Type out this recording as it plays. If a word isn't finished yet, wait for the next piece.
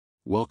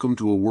Welcome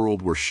to a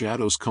world where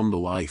shadows come to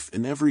life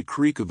and every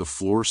creak of the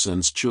floor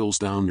sends chills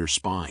down your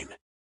spine.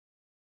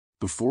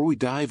 Before we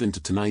dive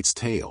into tonight's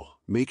tale,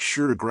 make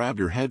sure to grab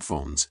your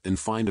headphones and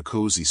find a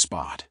cozy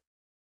spot.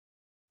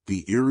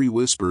 The eerie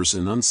whispers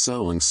and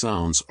unsettling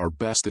sounds are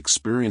best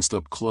experienced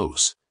up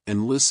close,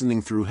 and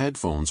listening through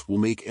headphones will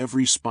make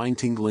every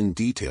spine-tingling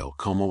detail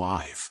come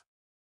alive.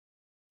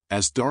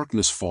 As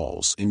darkness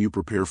falls and you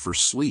prepare for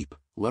sleep,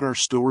 let our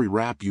story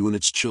wrap you in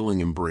its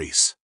chilling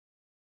embrace.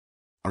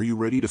 Are you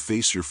ready to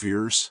face your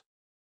fears?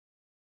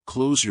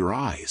 Close your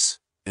eyes,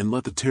 and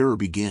let the terror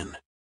begin.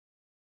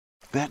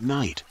 That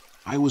night,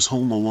 I was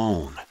home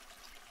alone.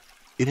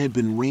 It had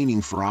been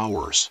raining for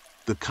hours,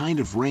 the kind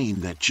of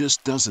rain that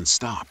just doesn't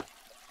stop.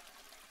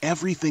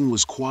 Everything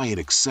was quiet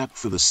except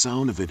for the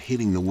sound of it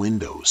hitting the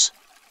windows.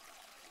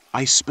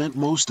 I spent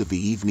most of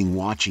the evening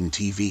watching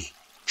TV,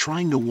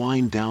 trying to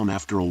wind down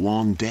after a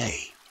long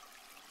day.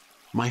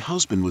 My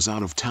husband was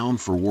out of town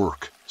for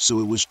work,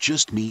 so it was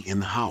just me in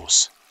the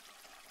house.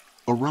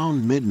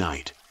 Around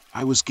midnight,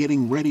 I was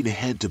getting ready to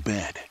head to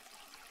bed.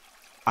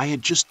 I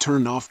had just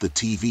turned off the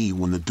TV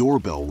when the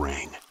doorbell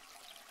rang.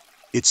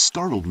 It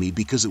startled me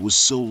because it was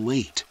so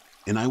late,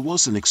 and I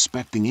wasn't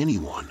expecting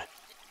anyone.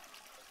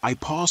 I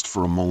paused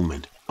for a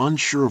moment,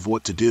 unsure of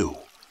what to do.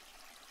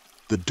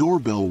 The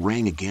doorbell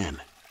rang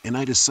again, and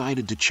I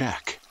decided to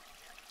check.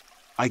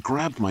 I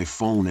grabbed my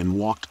phone and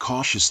walked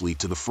cautiously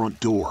to the front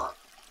door.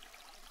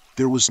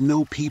 There was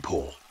no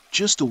peephole,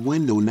 just a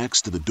window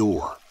next to the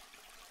door.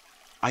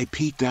 I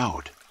peeked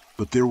out,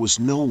 but there was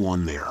no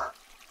one there.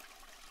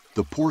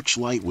 The porch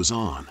light was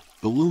on,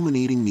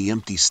 illuminating the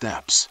empty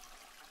steps.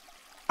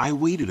 I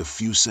waited a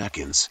few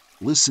seconds,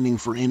 listening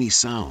for any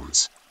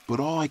sounds, but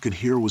all I could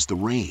hear was the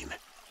rain.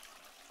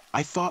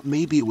 I thought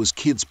maybe it was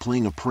kids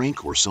playing a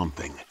prank or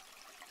something.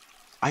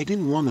 I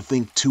didn't want to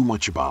think too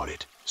much about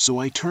it, so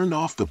I turned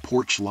off the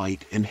porch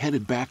light and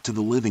headed back to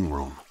the living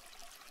room.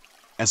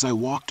 As I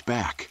walked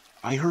back,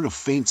 I heard a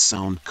faint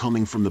sound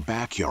coming from the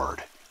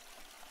backyard.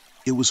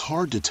 It was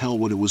hard to tell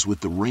what it was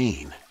with the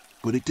rain,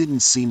 but it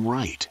didn't seem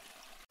right.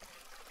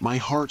 My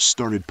heart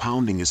started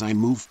pounding as I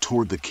moved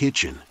toward the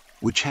kitchen,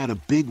 which had a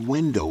big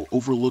window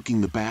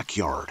overlooking the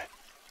backyard.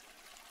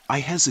 I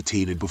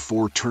hesitated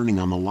before turning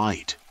on the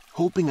light,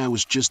 hoping I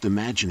was just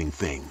imagining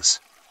things.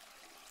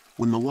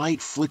 When the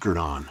light flickered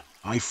on,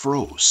 I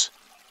froze.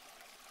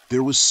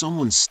 There was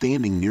someone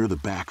standing near the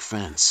back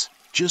fence,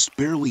 just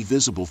barely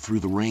visible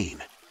through the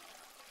rain.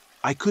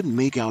 I couldn't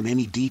make out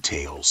any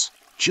details,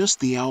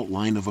 just the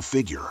outline of a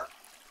figure.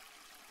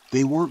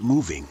 They weren't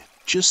moving,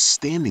 just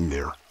standing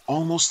there,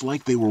 almost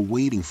like they were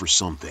waiting for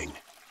something.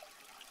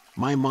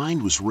 My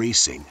mind was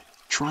racing,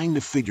 trying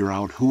to figure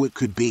out who it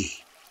could be.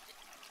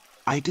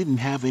 I didn't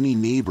have any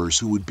neighbors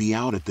who would be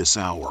out at this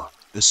hour,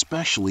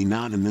 especially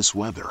not in this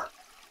weather.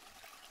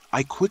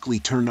 I quickly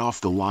turned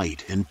off the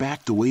light and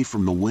backed away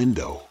from the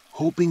window,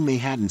 hoping they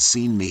hadn't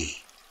seen me.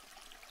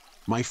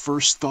 My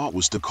first thought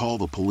was to call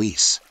the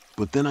police,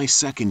 but then I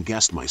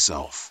second-guessed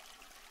myself.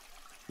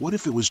 What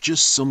if it was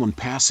just someone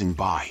passing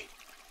by?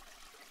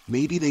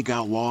 Maybe they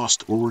got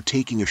lost or were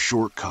taking a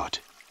shortcut.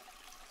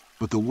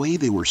 But the way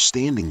they were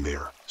standing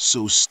there,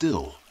 so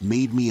still,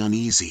 made me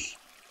uneasy.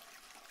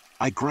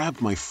 I grabbed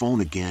my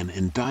phone again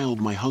and dialed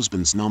my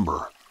husband's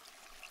number.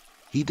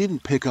 He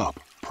didn't pick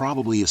up,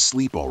 probably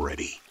asleep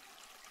already.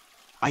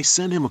 I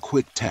sent him a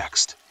quick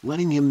text,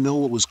 letting him know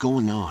what was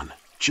going on,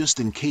 just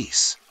in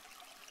case.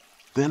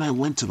 Then I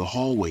went to the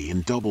hallway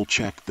and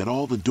double-checked that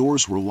all the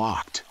doors were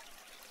locked.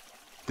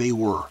 They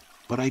were,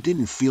 but I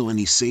didn't feel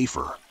any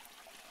safer.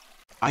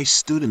 I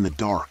stood in the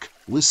dark,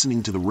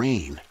 listening to the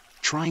rain,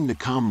 trying to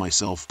calm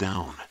myself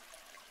down.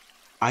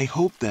 I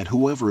hoped that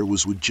whoever it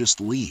was would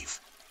just leave,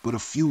 but a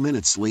few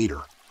minutes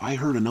later, I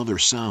heard another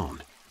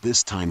sound,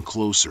 this time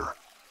closer.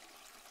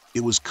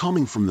 It was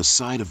coming from the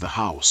side of the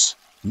house,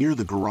 near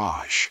the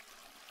garage.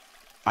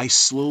 I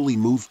slowly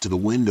moved to the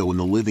window in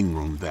the living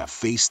room that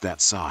faced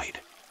that side.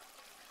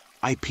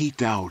 I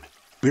peeked out,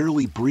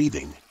 barely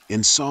breathing,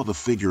 and saw the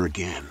figure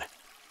again.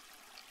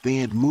 They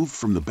had moved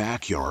from the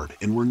backyard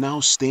and were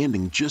now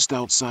standing just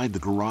outside the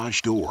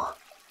garage door.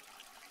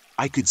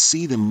 I could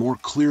see them more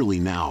clearly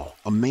now,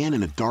 a man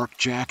in a dark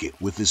jacket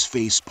with his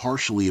face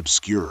partially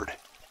obscured.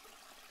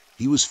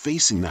 He was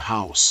facing the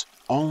house,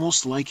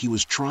 almost like he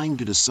was trying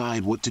to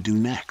decide what to do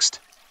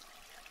next.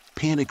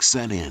 Panic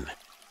set in.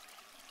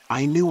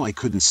 I knew I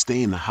couldn't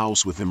stay in the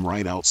house with him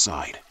right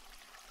outside.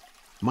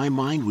 My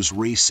mind was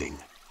racing,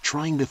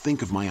 trying to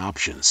think of my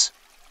options.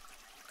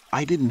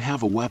 I didn't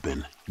have a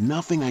weapon,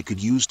 nothing I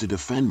could use to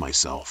defend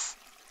myself.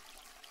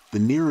 The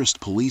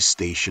nearest police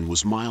station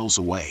was miles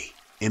away,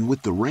 and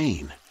with the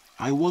rain,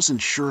 I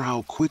wasn't sure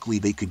how quickly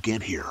they could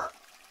get here.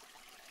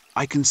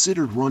 I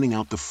considered running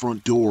out the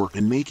front door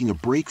and making a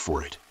break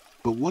for it,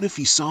 but what if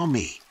he saw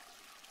me?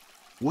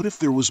 What if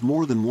there was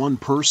more than one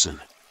person?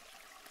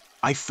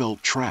 I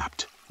felt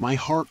trapped, my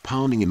heart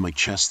pounding in my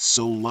chest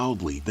so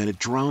loudly that it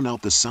drowned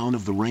out the sound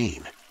of the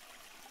rain.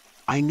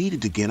 I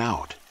needed to get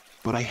out,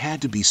 but I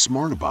had to be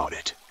smart about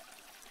it.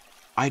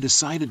 I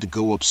decided to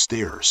go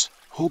upstairs,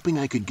 hoping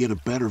I could get a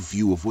better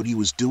view of what he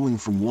was doing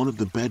from one of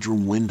the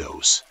bedroom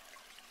windows.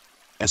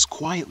 As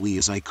quietly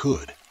as I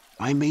could,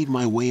 I made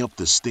my way up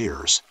the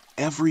stairs,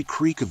 every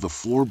creak of the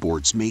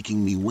floorboards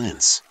making me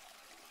wince.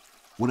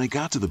 When I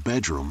got to the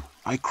bedroom,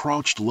 I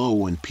crouched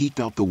low and peeked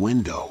out the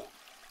window.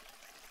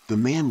 The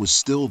man was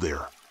still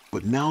there,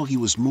 but now he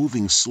was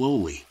moving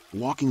slowly,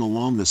 walking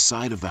along the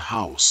side of the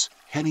house,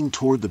 heading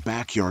toward the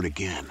backyard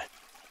again.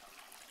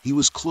 He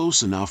was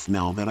close enough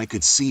now that I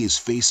could see his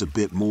face a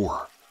bit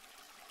more.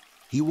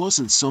 He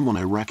wasn't someone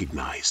I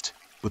recognized,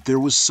 but there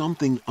was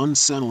something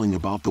unsettling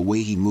about the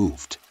way he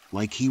moved,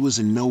 like he was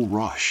in no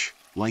rush,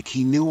 like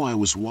he knew I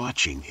was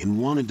watching and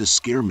wanted to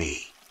scare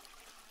me.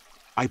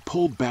 I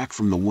pulled back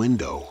from the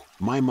window,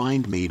 my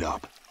mind made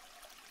up.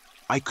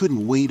 I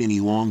couldn't wait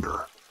any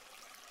longer.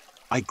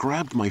 I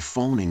grabbed my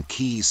phone and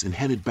keys and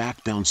headed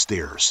back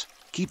downstairs,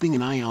 keeping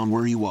an eye on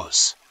where he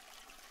was.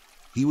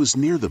 He was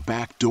near the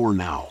back door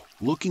now,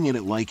 looking at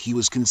it like he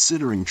was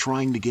considering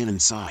trying to get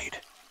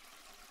inside.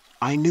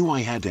 I knew I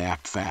had to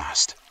act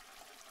fast.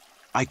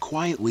 I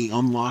quietly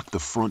unlocked the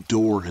front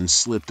door and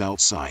slipped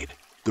outside,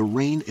 the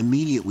rain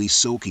immediately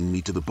soaking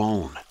me to the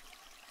bone.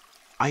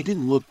 I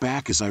didn't look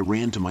back as I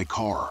ran to my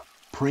car,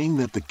 praying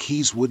that the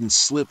keys wouldn't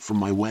slip from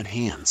my wet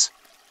hands.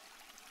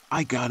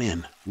 I got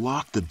in,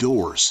 locked the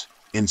doors,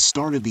 and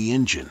started the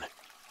engine.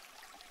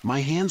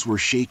 My hands were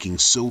shaking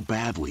so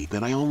badly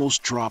that I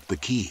almost dropped the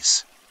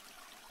keys.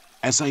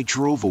 As I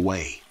drove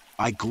away,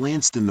 I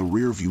glanced in the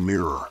rearview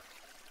mirror.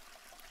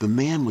 The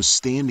man was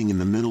standing in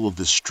the middle of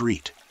the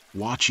street,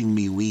 watching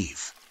me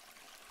leave.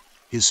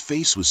 His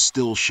face was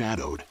still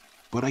shadowed,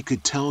 but I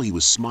could tell he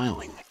was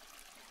smiling.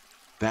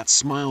 That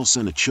smile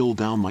sent a chill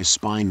down my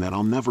spine that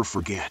I'll never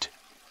forget.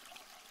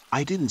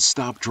 I didn't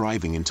stop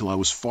driving until I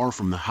was far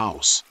from the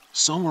house,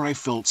 somewhere I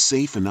felt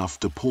safe enough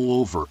to pull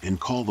over and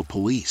call the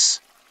police.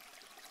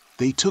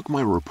 They took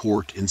my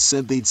report and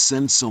said they'd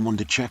send someone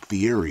to check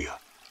the area,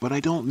 but I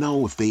don't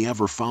know if they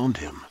ever found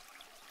him.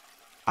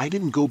 I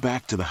didn't go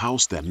back to the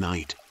house that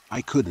night,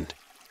 I couldn't.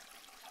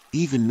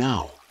 Even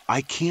now,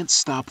 I can't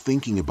stop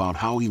thinking about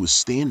how he was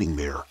standing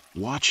there,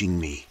 watching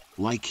me,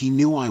 like he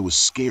knew I was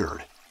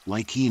scared,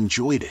 like he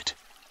enjoyed it.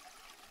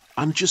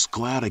 I'm just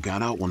glad I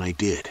got out when I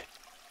did.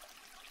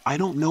 I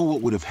don't know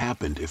what would have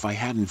happened if I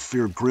hadn't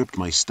fear gripped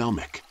my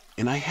stomach,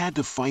 and I had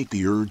to fight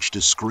the urge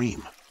to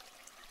scream.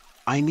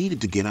 I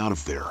needed to get out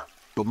of there,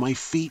 but my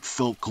feet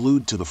felt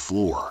glued to the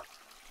floor.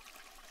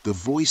 The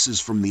voices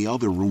from the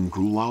other room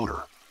grew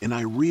louder, and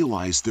I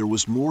realized there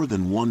was more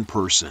than one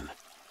person.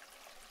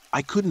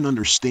 I couldn't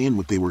understand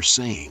what they were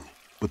saying,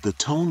 but the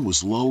tone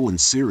was low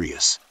and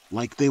serious,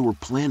 like they were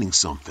planning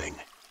something.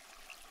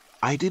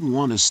 I didn't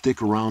want to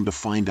stick around to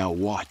find out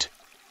what.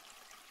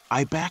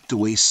 I backed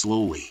away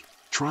slowly,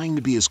 trying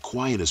to be as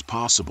quiet as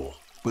possible,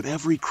 but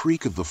every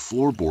creak of the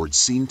floorboards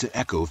seemed to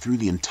echo through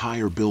the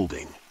entire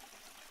building.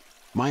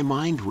 My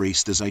mind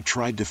raced as I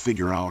tried to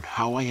figure out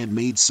how I had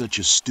made such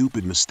a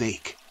stupid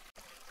mistake.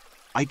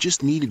 I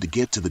just needed to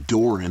get to the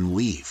door and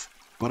leave,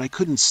 but I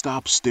couldn't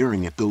stop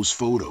staring at those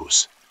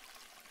photos.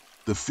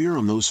 The fear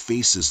on those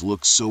faces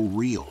looked so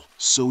real,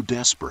 so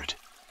desperate.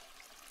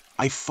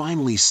 I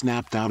finally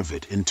snapped out of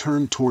it and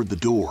turned toward the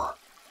door.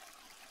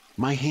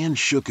 My hand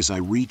shook as I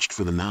reached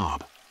for the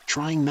knob,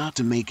 trying not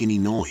to make any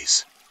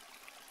noise.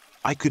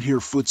 I could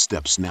hear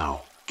footsteps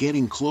now,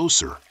 getting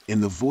closer,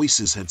 and the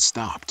voices had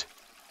stopped.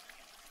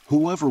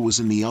 Whoever was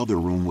in the other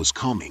room was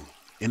coming,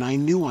 and I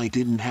knew I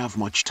didn't have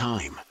much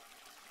time.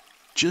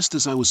 Just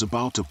as I was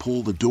about to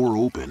pull the door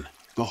open,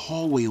 the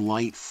hallway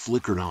light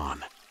flickered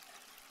on.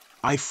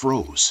 I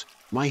froze,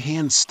 my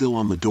hand still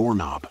on the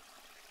doorknob.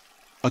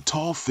 A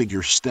tall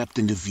figure stepped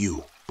into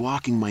view,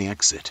 blocking my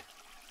exit.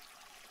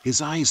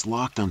 His eyes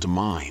locked onto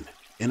mine,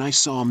 and I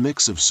saw a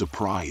mix of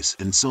surprise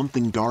and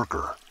something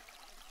darker.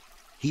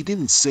 He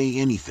didn't say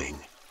anything,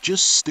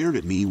 just stared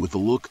at me with a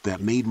look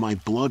that made my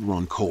blood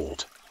run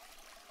cold.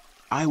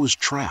 I was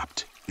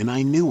trapped, and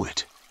I knew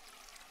it.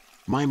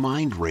 My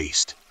mind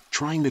raced,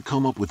 trying to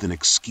come up with an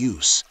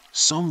excuse,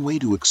 some way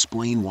to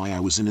explain why I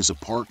was in his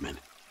apartment,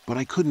 but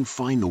I couldn't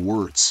find the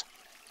words.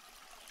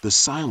 The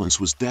silence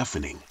was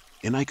deafening,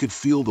 and I could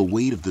feel the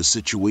weight of the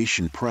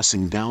situation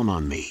pressing down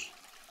on me.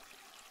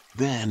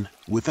 Then,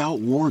 without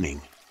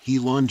warning, he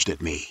lunged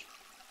at me.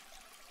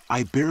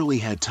 I barely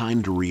had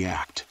time to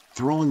react,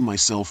 throwing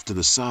myself to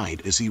the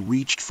side as he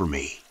reached for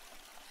me.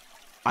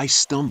 I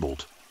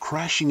stumbled,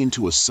 crashing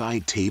into a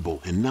side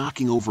table and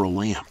knocking over a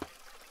lamp.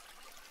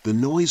 The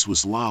noise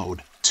was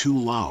loud, too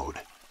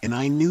loud, and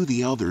I knew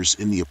the others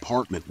in the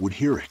apartment would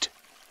hear it.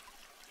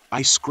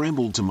 I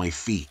scrambled to my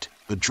feet,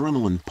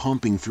 adrenaline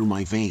pumping through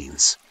my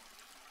veins.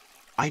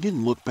 I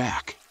didn't look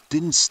back,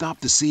 didn't stop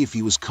to see if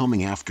he was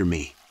coming after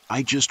me,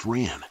 I just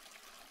ran.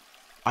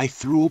 I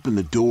threw open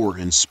the door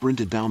and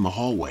sprinted down the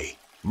hallway,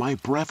 my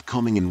breath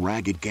coming in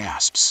ragged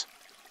gasps.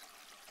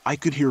 I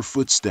could hear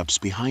footsteps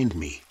behind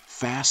me,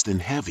 fast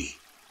and heavy,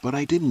 but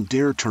I didn't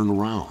dare turn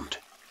around.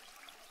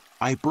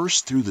 I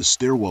burst through the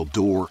stairwell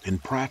door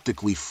and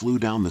practically flew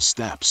down the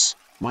steps,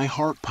 my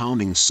heart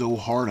pounding so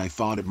hard I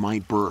thought it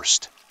might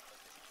burst.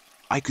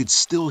 I could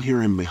still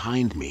hear him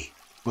behind me,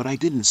 but I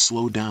didn't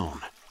slow down.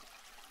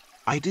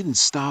 I didn't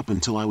stop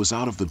until I was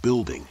out of the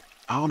building,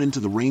 out into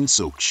the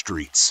rain-soaked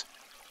streets.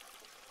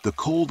 The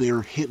cold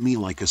air hit me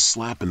like a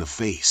slap in the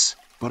face,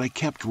 but I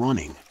kept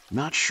running,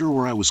 not sure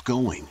where I was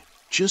going,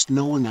 just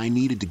knowing I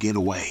needed to get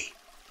away.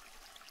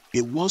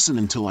 It wasn't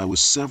until I was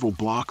several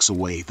blocks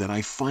away that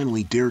I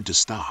finally dared to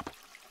stop.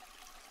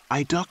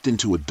 I ducked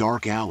into a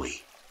dark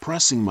alley,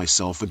 pressing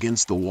myself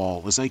against the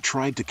wall as I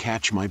tried to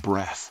catch my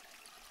breath.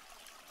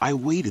 I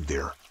waited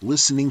there,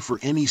 listening for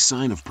any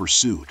sign of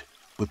pursuit,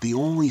 but the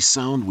only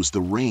sound was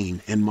the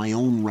rain and my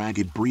own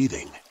ragged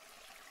breathing.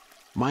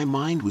 My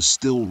mind was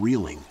still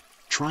reeling,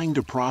 trying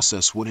to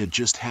process what had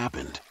just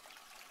happened.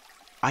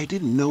 I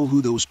didn't know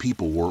who those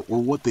people were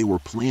or what they were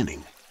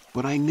planning,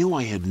 but I knew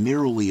I had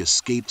narrowly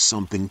escaped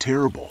something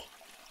terrible.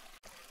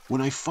 When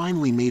I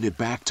finally made it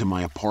back to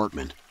my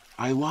apartment,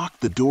 I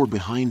locked the door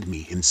behind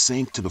me and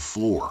sank to the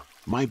floor,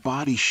 my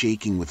body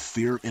shaking with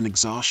fear and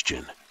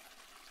exhaustion.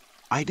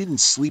 I didn't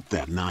sleep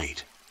that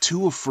night,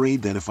 too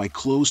afraid that if I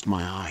closed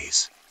my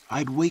eyes,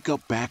 I'd wake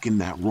up back in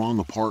that wrong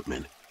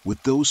apartment,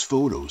 with those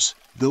photos,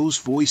 those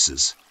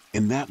voices,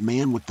 and that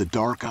man with the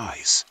dark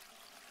eyes.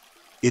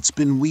 It's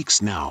been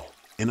weeks now,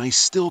 and I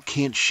still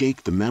can't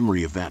shake the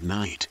memory of that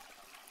night.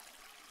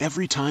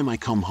 Every time I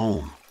come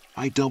home,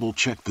 I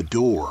double-check the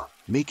door,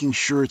 making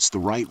sure it's the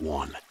right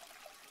one.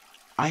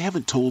 I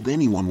haven't told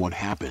anyone what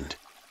happened.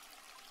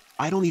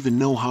 I don't even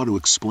know how to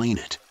explain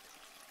it.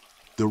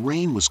 The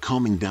rain was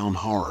coming down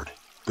hard,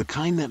 the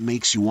kind that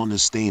makes you want to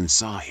stay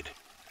inside,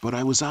 but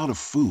I was out of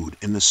food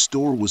and the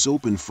store was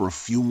open for a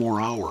few more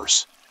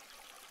hours.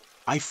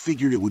 I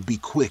figured it would be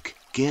quick,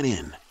 get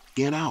in,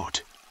 get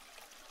out.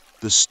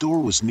 The store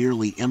was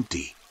nearly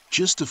empty,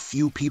 just a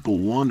few people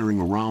wandering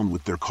around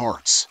with their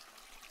carts.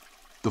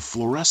 The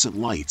fluorescent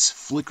lights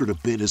flickered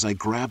a bit as I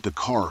grabbed a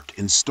cart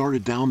and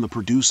started down the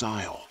produce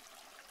aisle.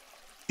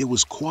 It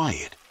was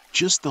quiet,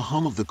 just the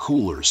hum of the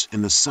coolers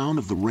and the sound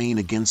of the rain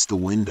against the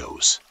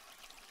windows.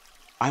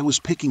 I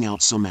was picking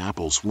out some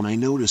apples when I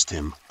noticed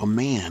him, a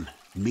man,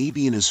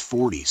 maybe in his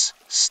 40s,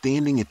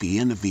 standing at the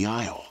end of the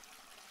aisle.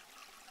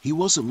 He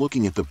wasn't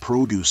looking at the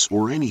produce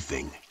or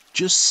anything,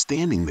 just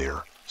standing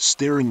there,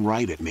 staring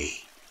right at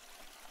me.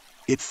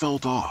 It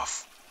felt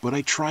off, but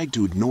I tried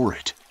to ignore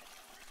it.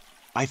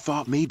 I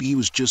thought maybe he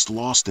was just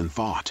lost in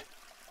thought.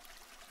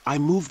 I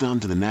moved on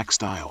to the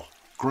next aisle,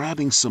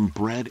 grabbing some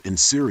bread and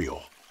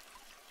cereal.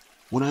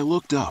 When I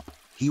looked up,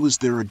 he was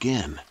there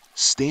again,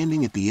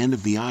 standing at the end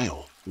of the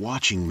aisle,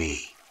 watching me.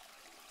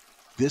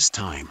 This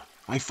time,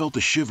 I felt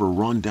a shiver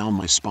run down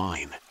my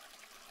spine.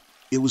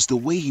 It was the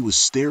way he was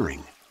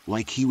staring,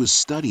 like he was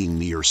studying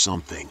me or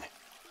something.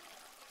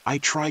 I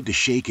tried to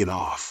shake it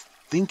off,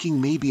 thinking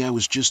maybe I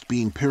was just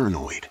being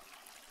paranoid.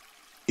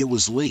 It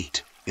was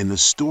late, and the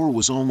store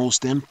was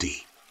almost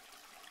empty.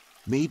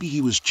 Maybe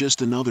he was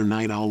just another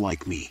night owl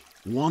like me,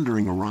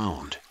 wandering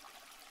around.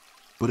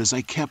 But as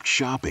I kept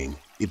shopping,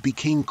 it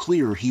became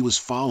clear he was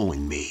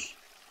following me.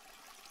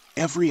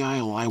 Every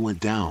aisle I went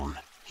down,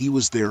 he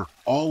was there,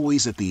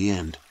 always at the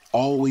end,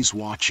 always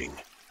watching.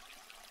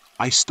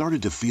 I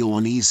started to feel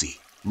uneasy,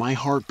 my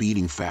heart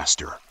beating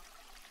faster.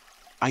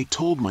 I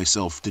told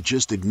myself to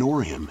just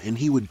ignore him and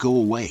he would go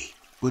away,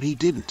 but he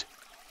didn't.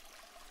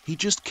 He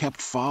just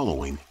kept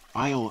following,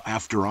 aisle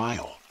after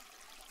aisle.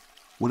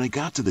 When I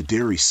got to the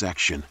dairy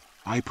section,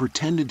 I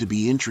pretended to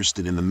be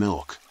interested in the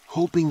milk,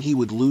 hoping he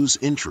would lose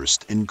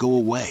interest and go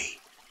away.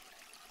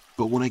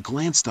 But when I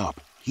glanced up,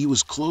 he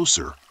was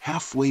closer,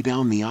 halfway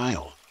down the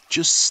aisle,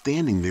 just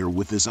standing there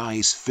with his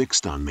eyes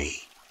fixed on me.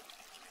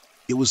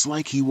 It was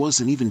like he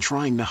wasn't even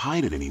trying to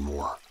hide it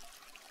anymore.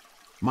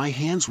 My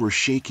hands were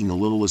shaking a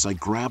little as I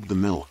grabbed the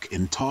milk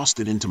and tossed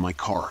it into my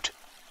cart.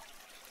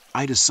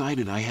 I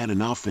decided I had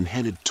enough and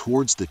headed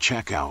towards the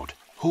checkout,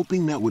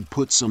 hoping that would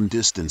put some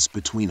distance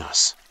between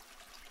us.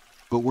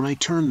 But when I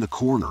turned the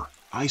corner,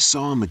 I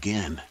saw him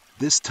again,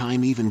 this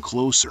time even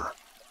closer.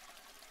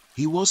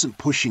 He wasn't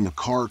pushing a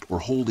cart or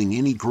holding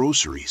any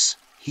groceries,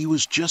 he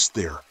was just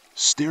there,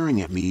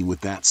 staring at me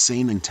with that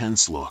same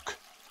intense look.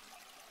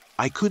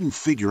 I couldn't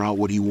figure out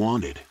what he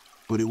wanted,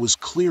 but it was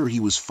clear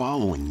he was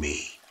following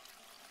me.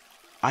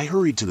 I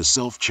hurried to the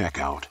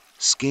self-checkout,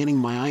 scanning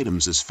my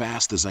items as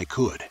fast as I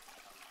could.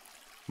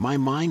 My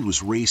mind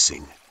was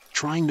racing,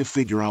 trying to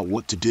figure out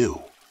what to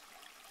do.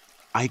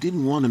 I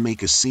didn't want to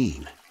make a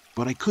scene,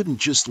 but I couldn't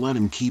just let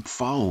him keep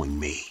following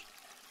me.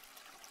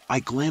 I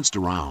glanced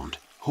around,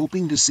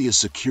 hoping to see a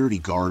security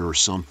guard or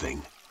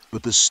something,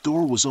 but the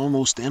store was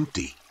almost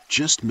empty,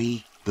 just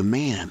me, the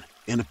man,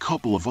 and a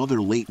couple of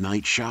other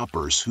late-night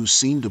shoppers who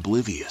seemed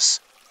oblivious.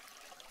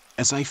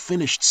 As I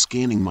finished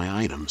scanning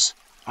my items,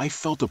 I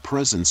felt a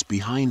presence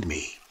behind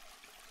me.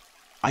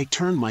 I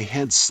turned my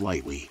head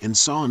slightly and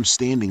saw him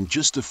standing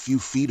just a few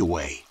feet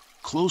away,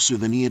 closer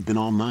than he had been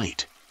all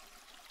night.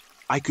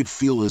 I could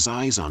feel his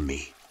eyes on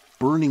me,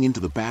 burning into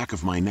the back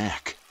of my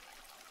neck.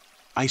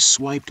 I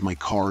swiped my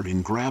card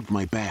and grabbed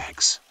my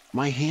bags,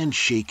 my hand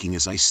shaking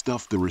as I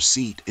stuffed the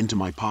receipt into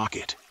my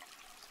pocket.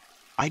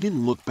 I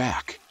didn't look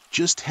back,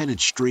 just headed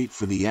straight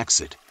for the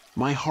exit,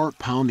 my heart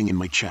pounding in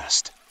my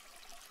chest.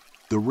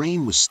 The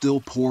rain was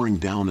still pouring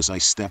down as I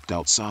stepped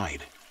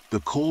outside, the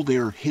cold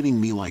air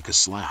hitting me like a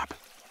slap.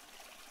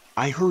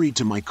 I hurried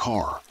to my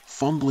car,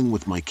 fumbling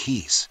with my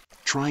keys,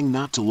 trying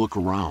not to look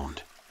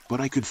around, but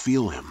I could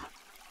feel him.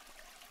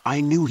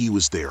 I knew he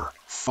was there,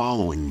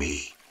 following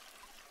me.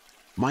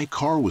 My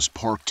car was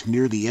parked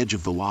near the edge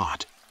of the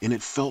lot, and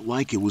it felt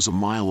like it was a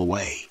mile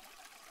away.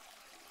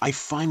 I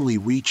finally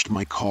reached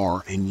my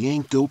car and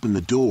yanked open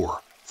the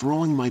door,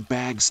 throwing my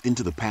bags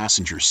into the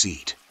passenger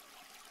seat.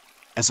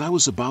 As I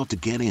was about to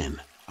get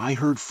in, I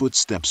heard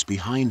footsteps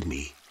behind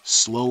me,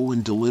 slow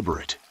and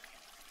deliberate.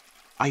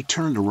 I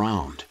turned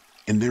around,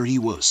 and there he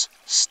was,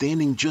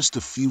 standing just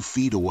a few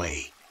feet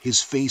away,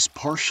 his face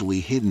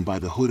partially hidden by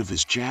the hood of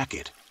his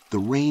jacket, the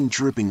rain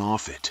dripping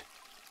off it.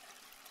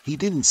 He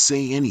didn't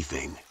say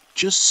anything,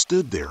 just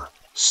stood there,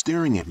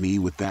 staring at me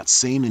with that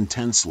same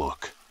intense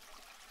look.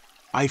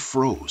 I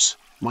froze,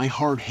 my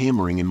heart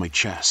hammering in my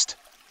chest.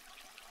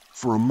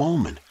 For a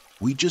moment,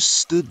 we just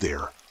stood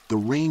there, the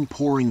rain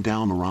pouring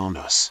down around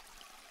us.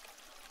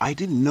 I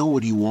didn't know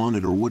what he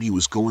wanted or what he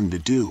was going to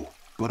do,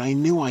 but I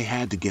knew I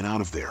had to get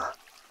out of there.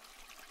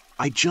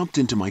 I jumped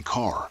into my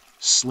car,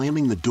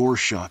 slamming the door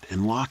shut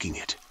and locking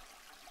it.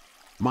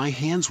 My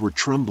hands were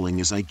trembling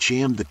as I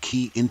jammed the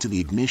key into the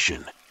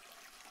ignition.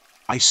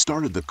 I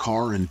started the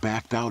car and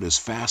backed out as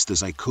fast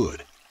as I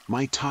could,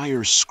 my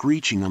tires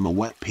screeching on the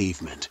wet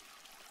pavement.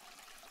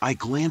 I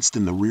glanced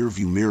in the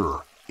rearview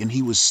mirror, and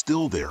he was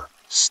still there,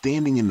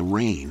 standing in the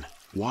rain,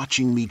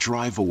 watching me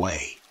drive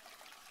away.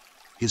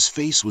 His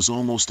face was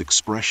almost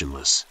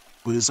expressionless,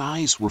 but his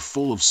eyes were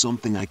full of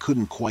something I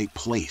couldn't quite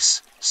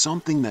place,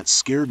 something that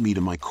scared me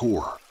to my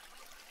core.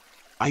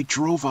 I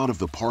drove out of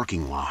the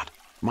parking lot,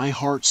 my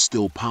heart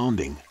still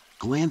pounding,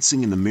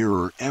 glancing in the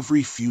mirror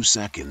every few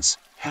seconds,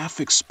 half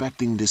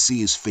expecting to see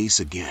his face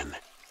again.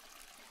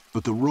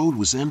 But the road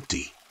was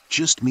empty,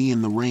 just me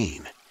and the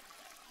rain.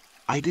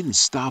 I didn't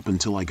stop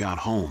until I got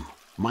home,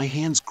 my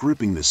hands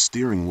gripping the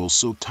steering wheel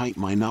so tight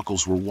my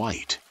knuckles were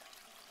white.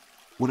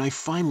 When I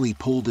finally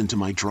pulled into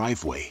my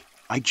driveway,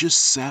 I just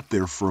sat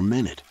there for a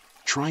minute,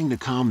 trying to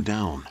calm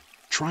down,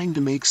 trying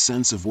to make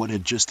sense of what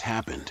had just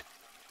happened.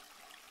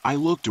 I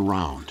looked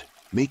around,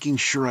 making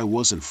sure I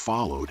wasn't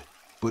followed,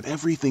 but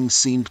everything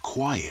seemed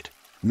quiet,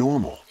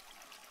 normal.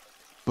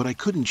 But I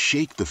couldn't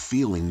shake the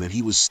feeling that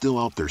he was still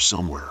out there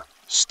somewhere,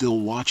 still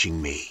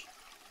watching me.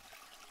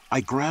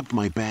 I grabbed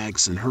my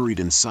bags and hurried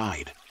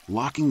inside,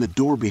 locking the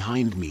door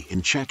behind me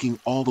and checking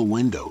all the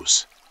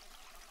windows.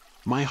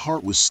 My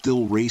heart was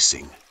still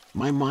racing,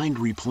 my mind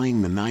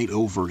replaying the night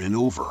over and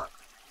over.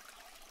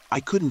 I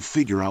couldn't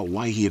figure out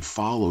why he had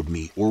followed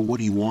me or what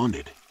he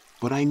wanted,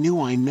 but I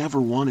knew I never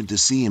wanted to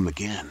see him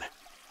again.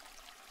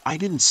 I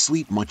didn't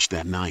sleep much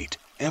that night,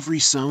 every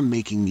sound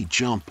making me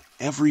jump,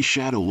 every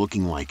shadow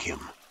looking like him.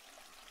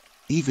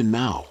 Even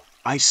now,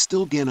 I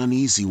still get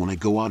uneasy when I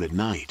go out at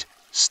night,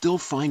 still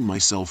find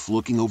myself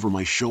looking over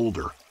my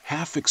shoulder,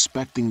 half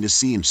expecting to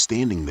see him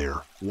standing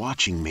there,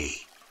 watching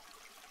me.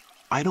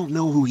 I don't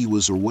know who he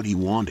was or what he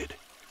wanted,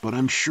 but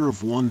I'm sure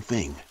of one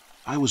thing,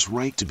 I was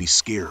right to be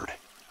scared.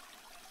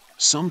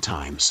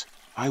 Sometimes,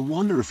 I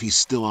wonder if he's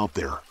still out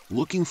there,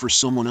 looking for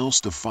someone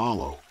else to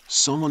follow,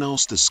 someone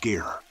else to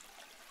scare.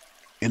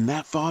 And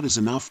that thought is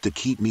enough to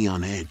keep me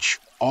on edge,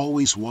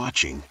 always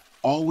watching,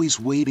 always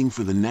waiting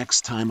for the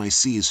next time I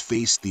see his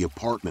face. The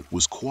apartment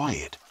was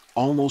quiet,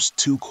 almost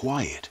too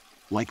quiet,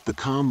 like the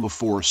calm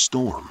before a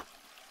storm.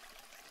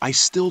 I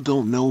still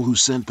don't know who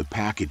sent the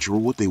package or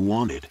what they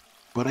wanted,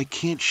 but I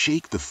can't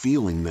shake the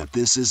feeling that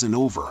this isn't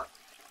over.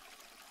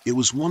 It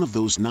was one of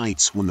those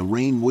nights when the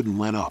rain wouldn't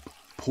let up,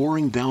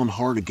 pouring down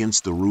hard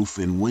against the roof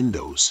and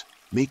windows,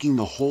 making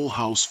the whole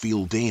house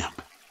feel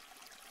damp.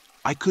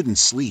 I couldn't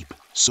sleep,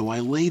 so I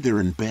lay there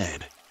in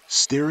bed,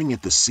 staring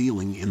at the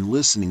ceiling and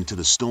listening to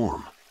the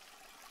storm.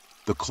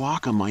 The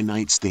clock on my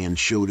nightstand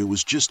showed it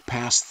was just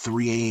past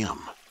 3 a.m.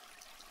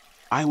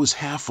 I was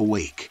half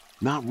awake,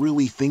 not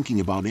really thinking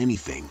about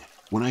anything,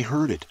 when I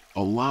heard it,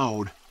 a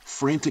loud,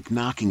 frantic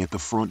knocking at the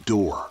front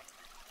door.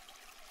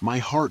 My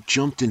heart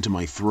jumped into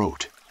my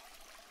throat.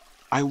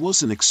 I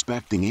wasn't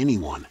expecting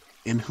anyone,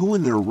 and who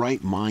in their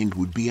right mind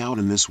would be out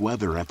in this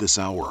weather at this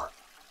hour?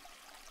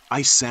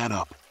 I sat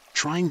up,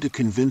 trying to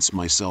convince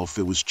myself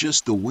it was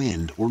just the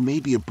wind or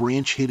maybe a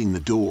branch hitting the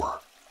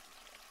door.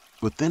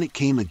 But then it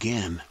came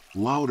again,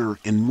 louder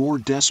and more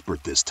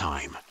desperate this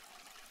time.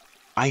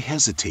 I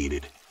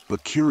hesitated,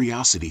 but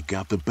curiosity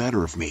got the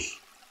better of me.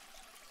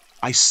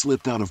 I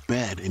slipped out of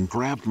bed and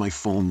grabbed my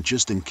phone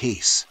just in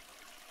case.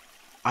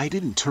 I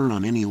didn't turn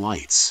on any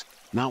lights,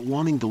 not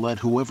wanting to let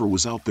whoever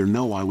was out there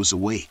know I was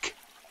awake.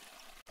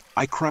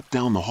 I crept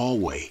down the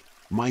hallway,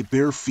 my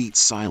bare feet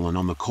silent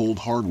on the cold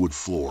hardwood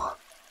floor.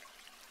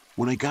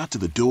 When I got to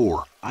the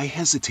door, I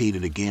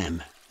hesitated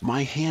again,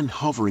 my hand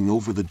hovering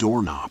over the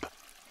doorknob.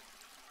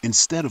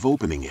 Instead of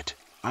opening it,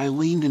 I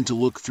leaned in to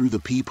look through the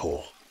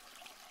peephole.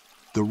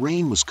 The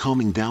rain was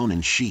coming down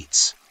in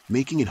sheets,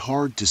 making it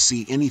hard to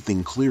see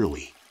anything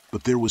clearly,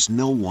 but there was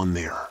no one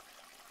there.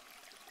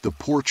 The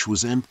porch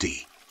was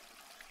empty.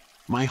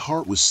 My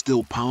heart was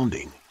still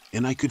pounding,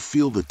 and I could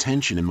feel the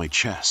tension in my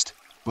chest,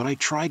 but I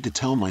tried to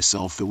tell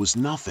myself it was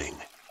nothing.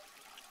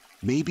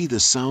 Maybe the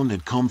sound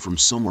had come from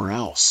somewhere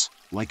else,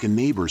 like a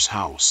neighbor's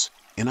house,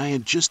 and I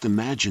had just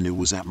imagined it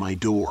was at my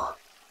door.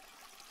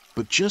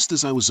 But just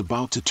as I was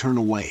about to turn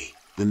away,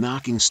 the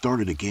knocking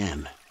started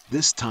again,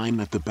 this time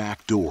at the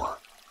back door.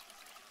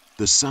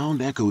 The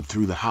sound echoed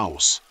through the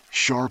house,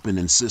 sharp and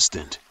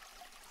insistent.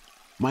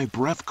 My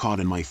breath caught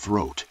in my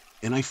throat,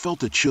 and I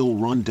felt a chill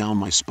run down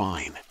my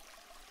spine.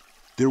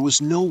 There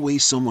was no way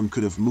someone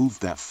could have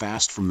moved that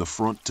fast from the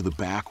front to the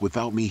back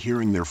without me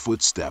hearing their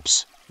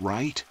footsteps,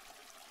 right?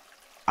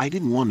 I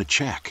didn't want to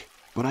check,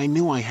 but I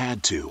knew I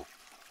had to.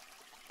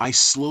 I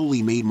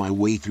slowly made my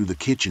way through the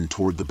kitchen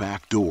toward the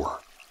back door.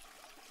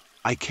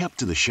 I kept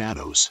to the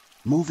shadows,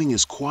 moving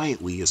as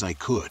quietly as I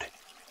could.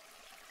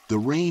 The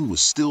rain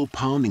was still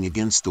pounding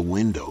against the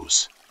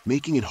windows,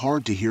 making it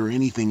hard to hear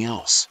anything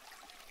else.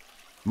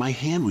 My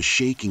hand was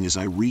shaking as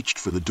I reached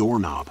for the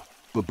doorknob,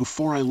 but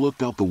before I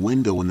looked out the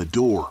window and the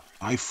door,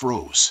 I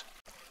froze.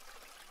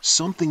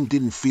 Something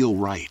didn't feel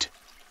right.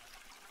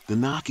 The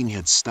knocking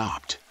had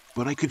stopped,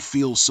 but I could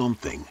feel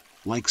something,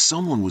 like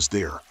someone was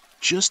there,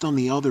 just on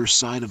the other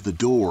side of the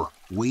door,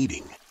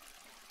 waiting.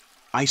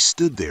 I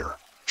stood there,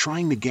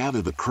 trying to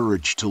gather the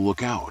courage to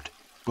look out,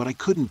 but I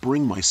couldn't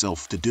bring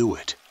myself to do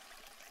it.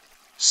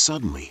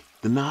 Suddenly,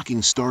 the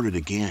knocking started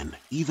again,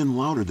 even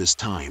louder this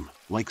time,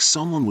 like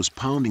someone was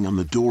pounding on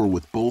the door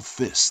with both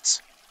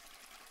fists.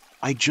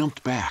 I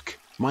jumped back,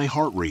 my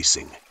heart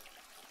racing.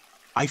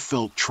 I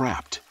felt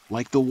trapped,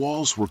 like the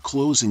walls were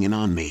closing in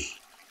on me.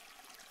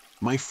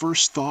 My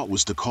first thought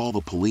was to call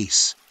the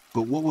police,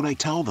 but what would I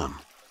tell them?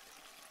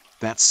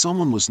 That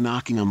someone was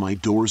knocking on my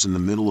doors in the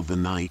middle of the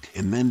night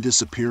and then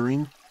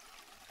disappearing?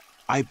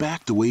 I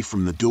backed away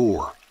from the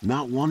door,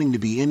 not wanting to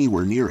be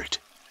anywhere near it.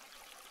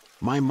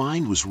 My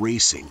mind was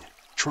racing,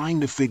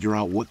 trying to figure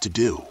out what to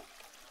do.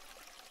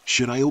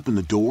 Should I open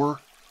the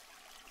door?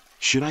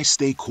 Should I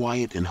stay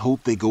quiet and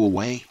hope they go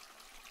away?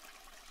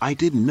 I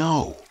didn't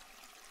know.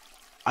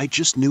 I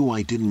just knew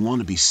I didn't want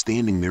to be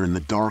standing there in the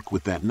dark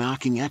with that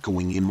knocking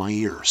echoing in my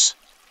ears.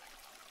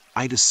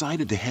 I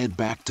decided to head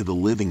back to the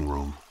living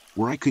room,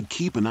 where I could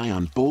keep an eye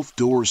on both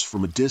doors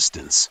from a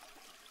distance.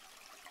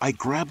 I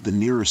grabbed the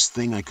nearest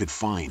thing I could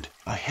find,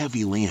 a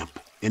heavy lamp,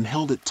 and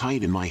held it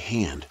tight in my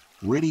hand,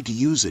 ready to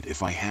use it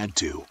if I had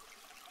to.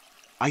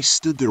 I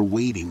stood there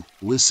waiting,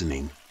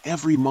 listening,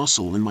 every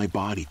muscle in my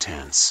body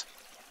tense.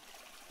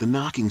 The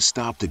knocking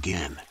stopped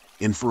again,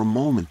 and for a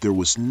moment there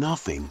was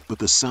nothing but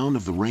the sound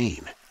of the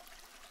rain.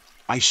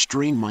 I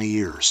strained my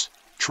ears,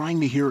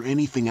 trying to hear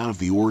anything out of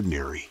the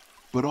ordinary,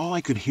 but all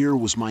I could hear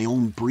was my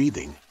own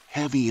breathing,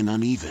 heavy and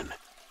uneven.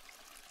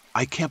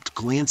 I kept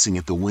glancing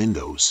at the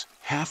windows,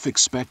 half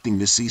expecting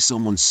to see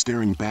someone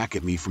staring back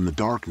at me from the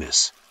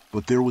darkness,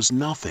 but there was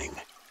nothing.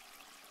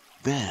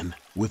 Then,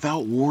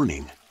 without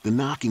warning, the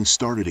knocking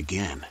started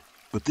again,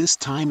 but this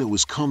time it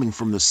was coming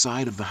from the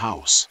side of the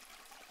house.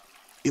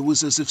 It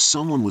was as if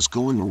someone was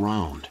going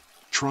around,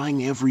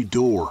 trying every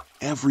door,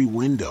 every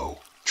window,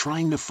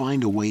 trying to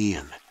find a way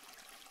in.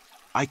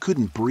 I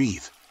couldn't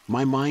breathe,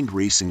 my mind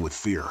racing with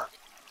fear.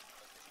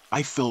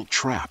 I felt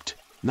trapped,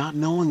 not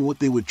knowing what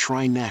they would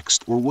try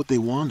next or what they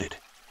wanted.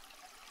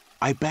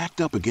 I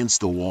backed up against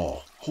the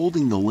wall,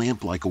 holding the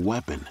lamp like a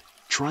weapon,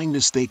 trying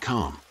to stay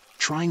calm,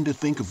 trying to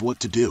think of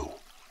what to do.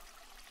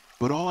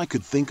 But all I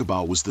could think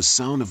about was the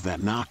sound of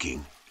that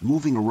knocking,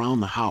 moving around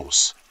the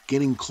house,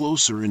 getting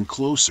closer and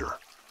closer.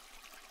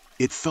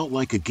 It felt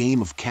like a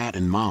game of cat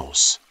and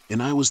mouse,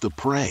 and I was the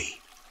prey.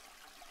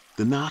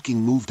 The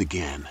knocking moved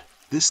again,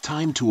 this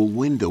time to a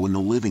window in the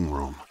living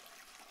room.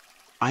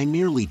 I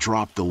nearly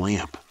dropped the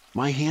lamp,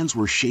 my hands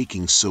were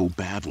shaking so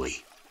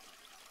badly.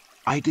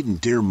 I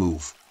didn't dare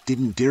move,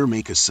 didn't dare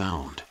make a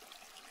sound.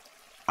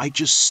 I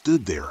just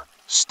stood there,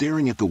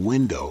 staring at the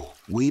window,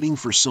 waiting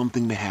for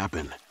something to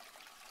happen.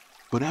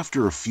 But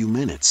after a few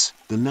minutes,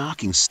 the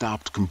knocking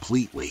stopped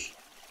completely.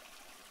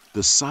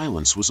 The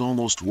silence was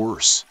almost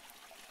worse.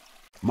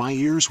 My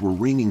ears were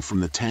ringing from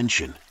the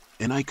tension,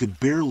 and I could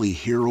barely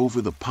hear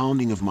over the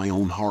pounding of my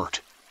own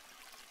heart.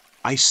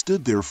 I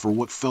stood there for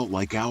what felt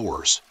like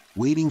hours,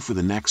 waiting for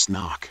the next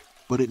knock,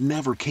 but it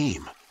never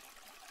came.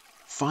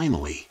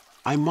 Finally,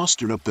 I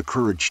mustered up the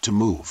courage to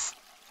move.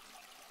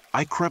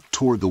 I crept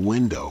toward the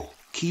window,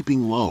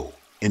 keeping low,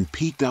 and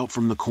peeked out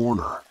from the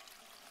corner.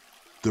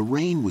 The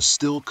rain was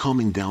still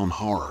coming down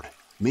hard,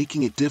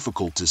 making it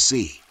difficult to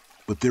see,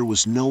 but there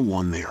was no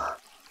one there.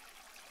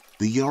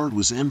 The yard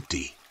was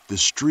empty, the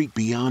street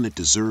beyond it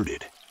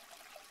deserted.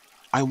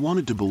 I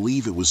wanted to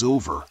believe it was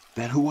over,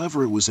 that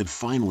whoever it was had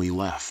finally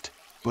left,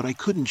 but I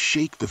couldn't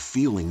shake the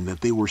feeling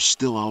that they were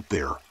still out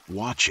there,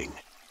 watching.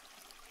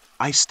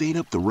 I stayed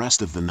up the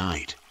rest of the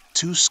night,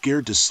 too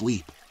scared to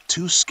sleep,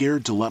 too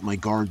scared to let my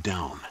guard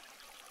down.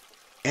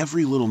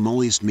 Every little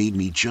noise made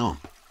me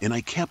jump, and I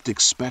kept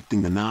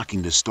expecting the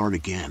knocking to start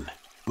again,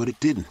 but it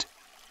didn't.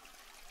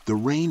 The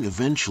rain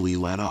eventually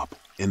let up,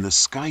 and the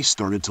sky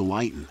started to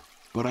lighten,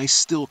 but I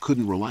still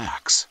couldn't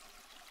relax.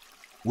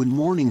 When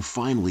morning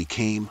finally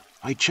came,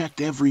 I checked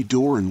every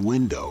door and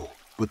window,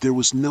 but there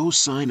was no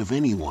sign of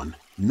anyone,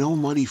 no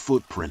muddy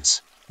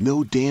footprints,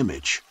 no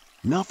damage,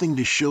 nothing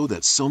to show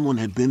that someone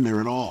had been there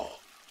at all.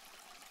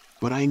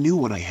 But I knew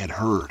what I had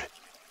heard.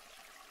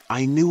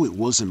 I knew it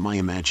wasn't my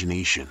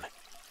imagination.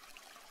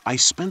 I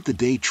spent the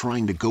day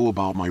trying to go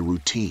about my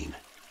routine,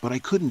 but I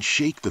couldn't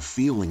shake the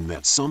feeling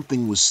that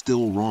something was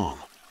still wrong.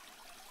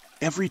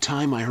 Every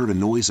time I heard a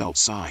noise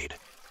outside,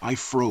 I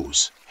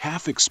froze,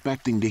 half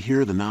expecting to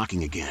hear the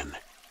knocking again.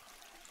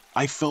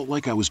 I felt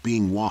like I was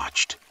being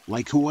watched,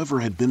 like whoever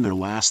had been there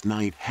last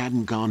night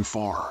hadn't gone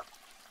far.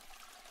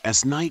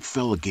 As night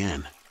fell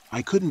again,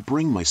 I couldn't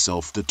bring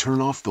myself to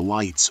turn off the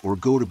lights or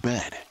go to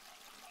bed.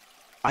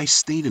 I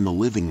stayed in the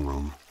living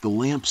room, the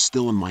lamp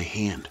still in my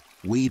hand,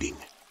 waiting.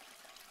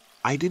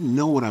 I didn't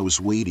know what I was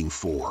waiting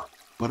for,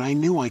 but I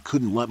knew I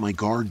couldn't let my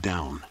guard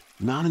down,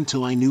 not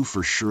until I knew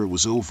for sure it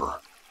was over.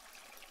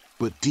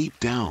 But deep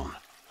down,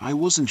 I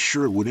wasn't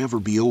sure it would ever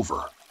be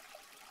over.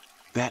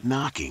 That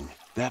knocking,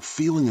 that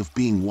feeling of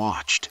being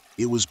watched,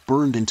 it was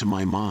burned into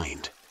my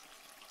mind.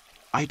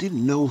 I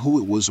didn't know who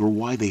it was or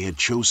why they had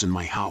chosen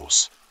my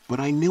house, but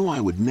I knew I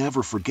would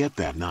never forget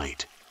that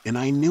night, and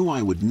I knew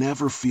I would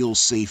never feel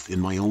safe in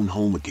my own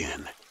home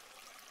again.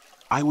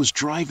 I was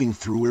driving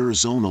through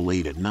Arizona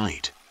late at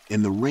night,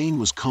 and the rain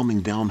was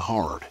coming down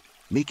hard,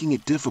 making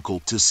it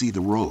difficult to see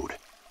the road.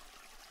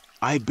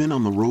 I had been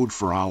on the road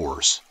for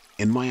hours,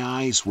 and my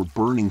eyes were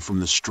burning from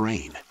the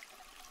strain.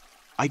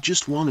 I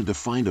just wanted to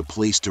find a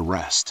place to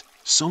rest,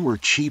 somewhere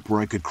cheap where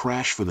I could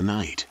crash for the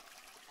night.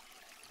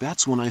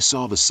 That's when I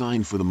saw the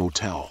sign for the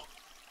motel.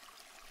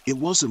 It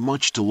wasn't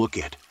much to look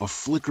at, a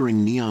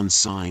flickering neon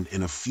sign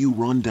and a few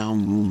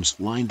run-down rooms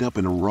lined up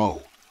in a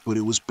row, but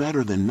it was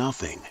better than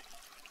nothing.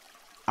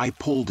 I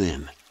pulled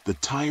in, the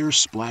tires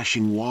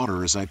splashing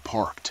water as I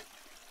parked.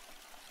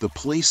 The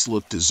place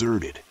looked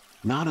deserted,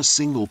 not a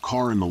single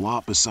car in the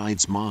lot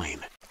besides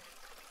mine.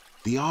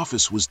 The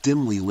office was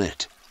dimly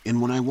lit,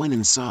 and when I went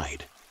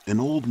inside, an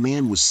old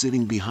man was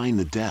sitting behind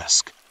the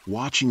desk,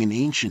 watching an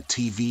ancient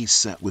TV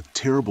set with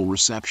terrible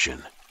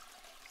reception.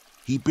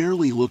 He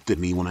barely looked at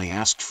me when I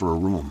asked for a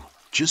room,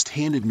 just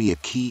handed me a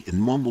key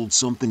and mumbled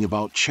something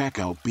about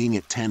checkout being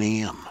at 10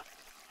 a.m.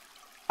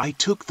 I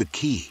took the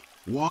key,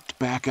 walked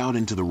back out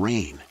into the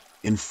rain,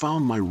 and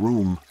found my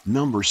room,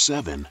 number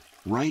 7,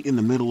 right in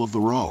the middle of the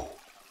row.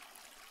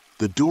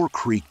 The door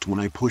creaked when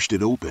I pushed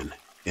it open,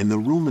 and the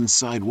room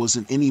inside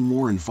wasn't any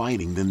more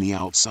inviting than the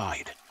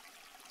outside.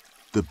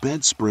 The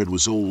bedspread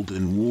was old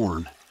and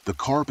worn, the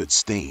carpet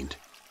stained,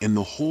 and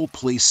the whole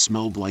place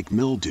smelled like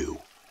mildew,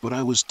 but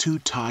I was too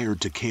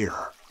tired to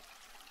care.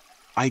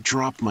 I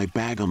dropped my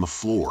bag on the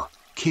floor,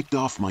 kicked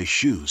off my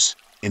shoes,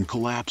 and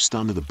collapsed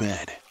onto the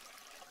bed.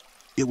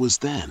 It was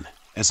then,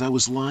 as I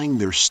was lying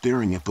there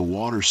staring at the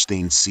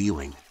water-stained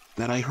ceiling,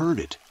 that I heard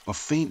it, a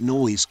faint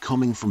noise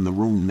coming from the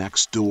room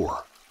next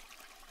door.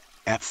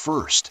 At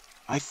first,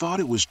 I thought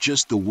it was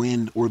just the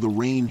wind or the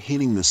rain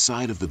hitting the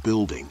side of the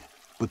building,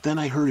 but then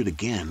I heard it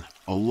again,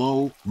 a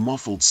low,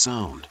 muffled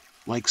sound,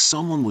 like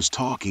someone was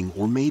talking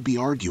or maybe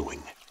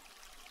arguing.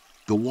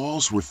 The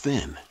walls were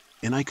thin,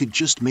 and I could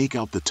just make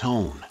out the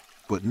tone,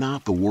 but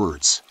not the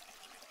words.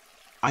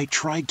 I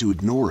tried to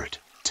ignore it,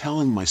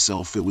 telling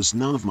myself it was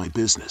none of my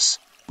business,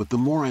 but the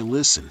more I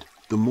listened,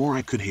 the more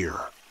I could hear.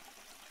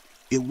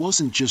 It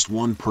wasn't just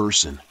one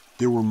person,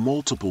 there were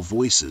multiple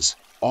voices,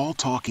 all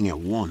talking at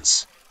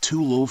once,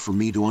 too low for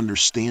me to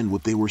understand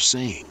what they were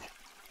saying.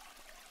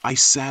 I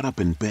sat up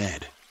in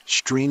bed,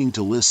 straining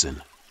to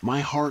listen, my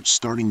heart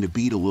starting to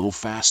beat a little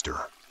faster.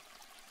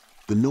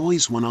 The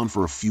noise went on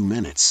for a few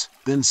minutes,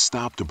 then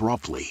stopped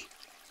abruptly.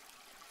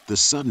 The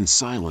sudden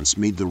silence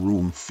made the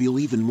room feel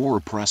even more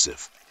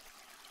oppressive.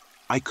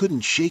 I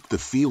couldn't shake the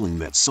feeling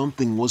that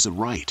something wasn't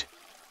right.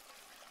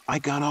 I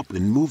got up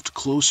and moved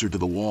closer to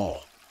the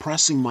wall,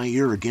 pressing my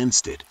ear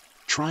against it,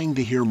 trying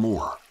to hear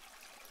more.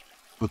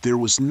 But there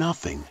was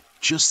nothing,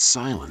 just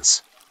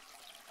silence.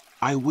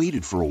 I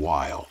waited for a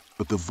while,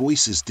 but the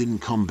voices didn't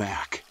come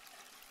back.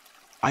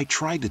 I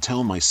tried to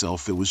tell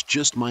myself it was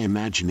just my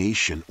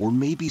imagination or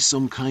maybe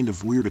some kind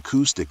of weird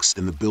acoustics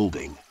in the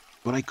building,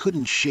 but I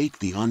couldn't shake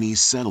the unease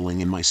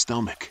settling in my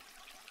stomach.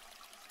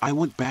 I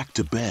went back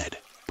to bed,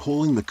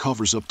 pulling the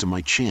covers up to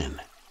my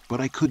chin, but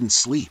I couldn't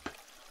sleep.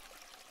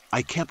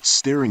 I kept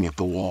staring at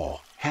the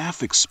wall,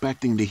 half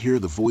expecting to hear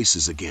the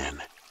voices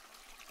again.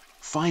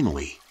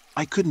 Finally,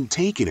 I couldn't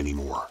take it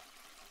anymore.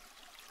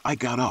 I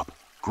got up,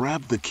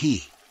 grabbed the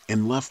key,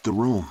 and left the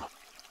room.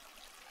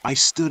 I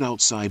stood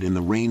outside in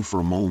the rain for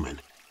a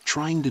moment,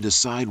 trying to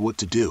decide what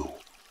to do.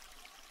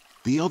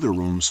 The other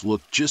rooms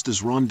looked just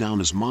as run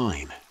down as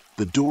mine,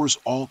 the doors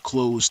all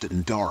closed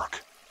and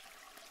dark.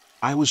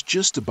 I was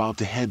just about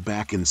to head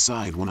back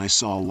inside when I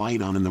saw a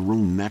light on in the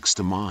room next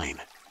to mine.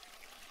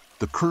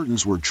 The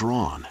curtains were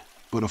drawn,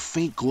 but a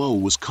faint glow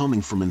was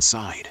coming from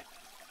inside.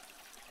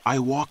 I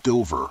walked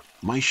over,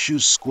 my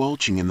shoes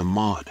squelching in the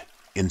mud,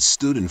 and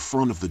stood in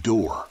front of the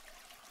door.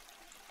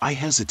 I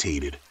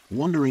hesitated,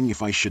 wondering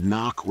if I should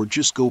knock or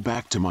just go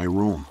back to my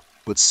room,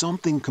 but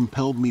something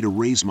compelled me to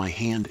raise my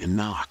hand and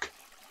knock.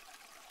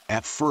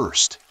 At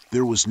first,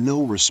 there was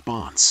no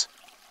response.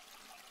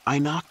 I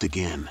knocked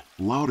again,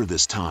 louder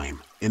this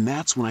time, and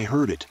that's when I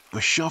heard it,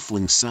 a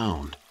shuffling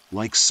sound,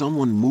 like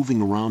someone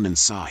moving around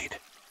inside.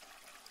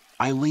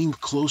 I leaned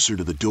closer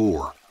to the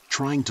door,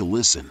 trying to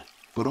listen,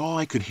 but all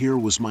I could hear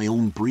was my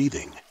own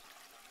breathing.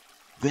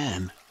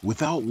 Then,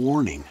 without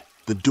warning,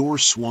 the door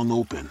swung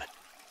open.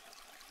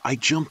 I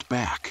jumped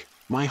back,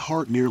 my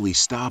heart nearly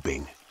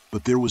stopping,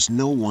 but there was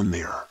no one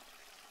there.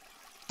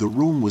 The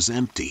room was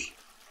empty.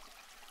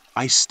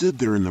 I stood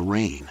there in the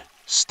rain,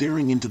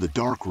 staring into the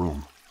dark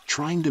room,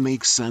 trying to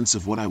make sense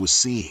of what I was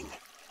seeing.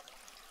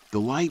 The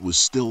light was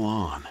still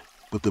on,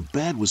 but the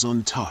bed was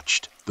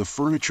untouched, the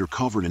furniture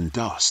covered in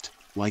dust,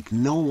 like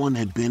no one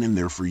had been in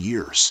there for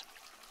years.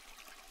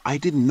 I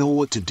didn't know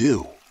what to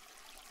do.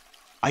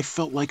 I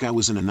felt like I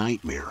was in a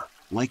nightmare,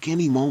 like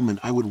any moment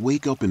I would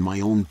wake up in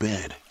my own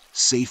bed,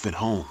 safe at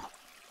home.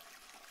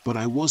 But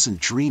I wasn't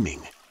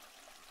dreaming.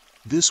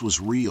 This was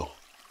real.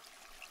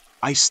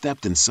 I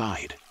stepped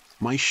inside,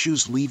 my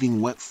shoes leaving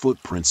wet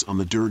footprints on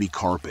the dirty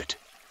carpet.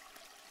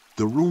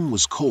 The room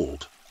was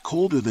cold,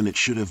 colder than it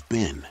should have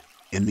been,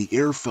 and the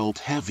air felt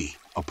heavy,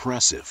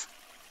 oppressive.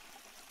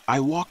 I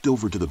walked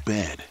over to the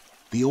bed,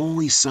 the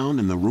only sound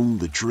in the room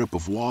the drip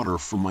of water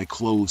from my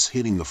clothes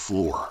hitting the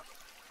floor.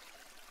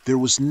 There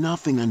was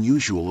nothing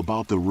unusual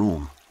about the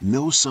room,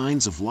 no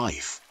signs of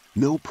life,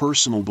 no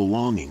personal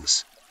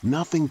belongings,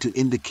 nothing to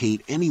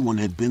indicate anyone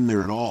had been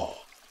there at all.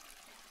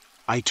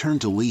 I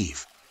turned to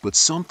leave, but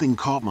something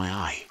caught my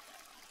eye.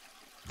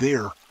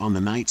 There, on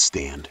the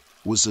nightstand,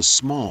 was a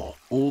small,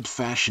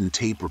 old-fashioned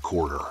tape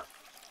recorder.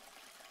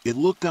 It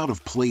looked out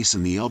of place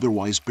in the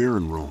otherwise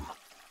barren room.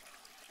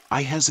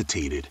 I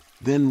hesitated,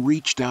 then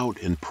reached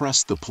out and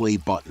pressed the play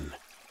button.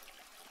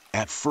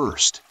 At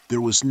first,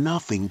 there was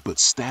nothing but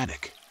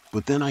static,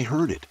 but then I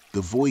heard it,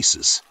 the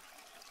voices.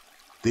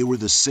 They were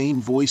the same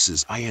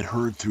voices I had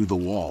heard through the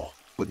wall,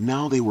 but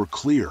now they were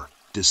clear,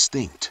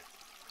 distinct.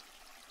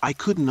 I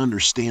couldn't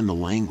understand the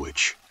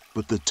language,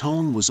 but the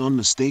tone was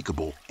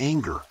unmistakable: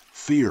 anger,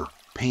 fear,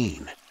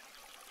 pain.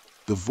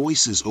 The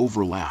voices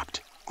overlapped,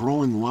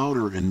 growing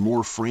louder and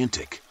more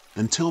frantic,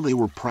 until they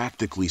were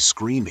practically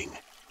screaming.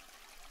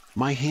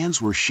 My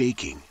hands were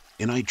shaking,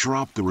 and I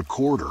dropped the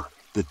recorder,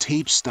 the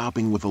tape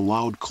stopping with a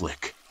loud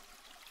click.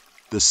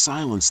 The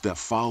silence that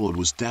followed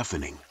was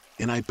deafening,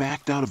 and I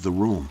backed out of the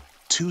room,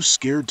 too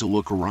scared to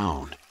look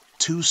around,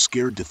 too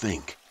scared to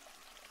think.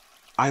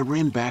 I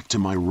ran back to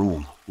my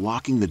room,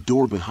 locking the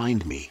door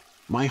behind me,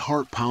 my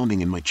heart pounding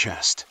in my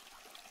chest.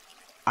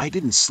 I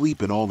didn't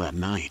sleep at all that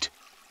night.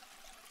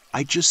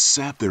 I just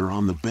sat there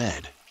on the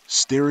bed,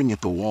 staring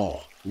at the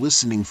wall,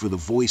 listening for the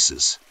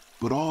voices,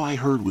 but all I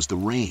heard was the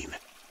rain.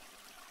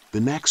 The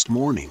next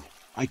morning,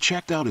 I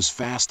checked out as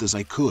fast as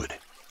I could.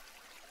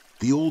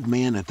 The old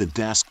man at the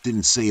desk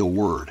didn't say a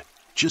word,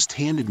 just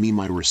handed me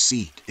my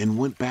receipt and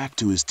went back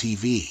to his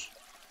TV.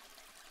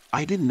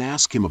 I didn't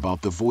ask him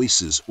about the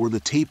voices or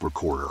the tape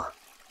recorder.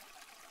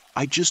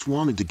 I just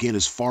wanted to get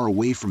as far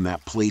away from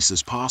that place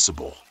as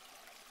possible.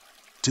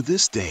 To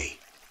this day,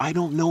 I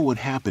don't know what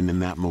happened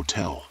in that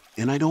motel,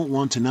 and I don't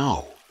want to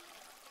know.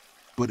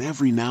 But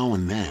every now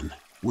and then,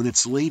 when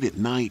it's late at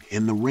night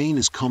and the rain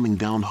is coming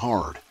down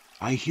hard,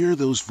 I hear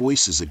those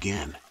voices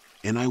again,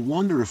 and I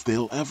wonder if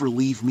they'll ever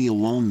leave me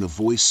alone. The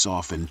voice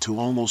softened to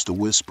almost a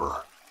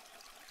whisper.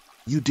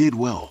 "You did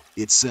well,"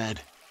 it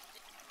said.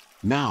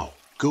 "Now,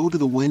 go to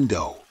the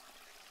window."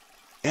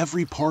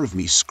 Every part of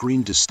me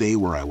screamed to stay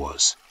where I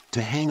was,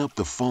 to hang up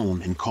the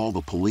phone and call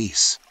the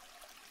police.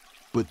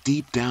 But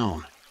deep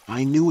down,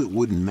 I knew it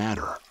wouldn't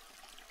matter.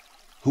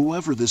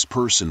 Whoever this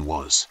person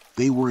was,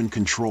 they were in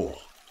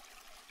control.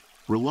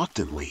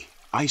 Reluctantly,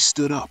 I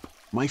stood up,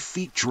 my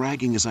feet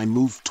dragging as I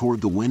moved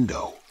toward the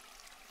window.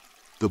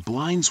 The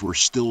blinds were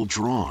still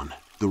drawn,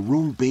 the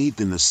room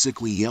bathed in the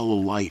sickly yellow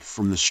light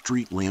from the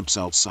street lamps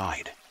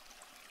outside.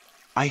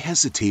 I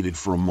hesitated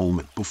for a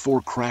moment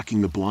before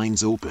cracking the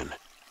blinds open.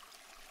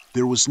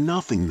 There was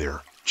nothing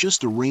there,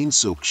 just a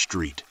rain-soaked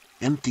street,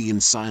 empty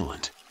and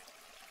silent.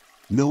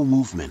 No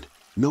movement,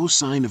 no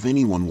sign of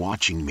anyone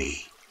watching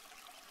me.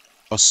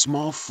 A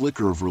small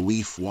flicker of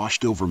relief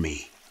washed over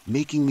me,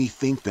 making me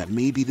think that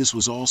maybe this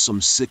was all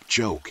some sick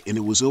joke and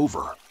it was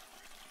over.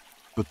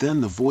 But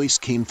then the voice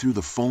came through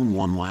the phone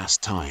one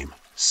last time,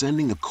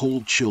 sending a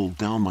cold chill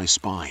down my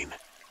spine.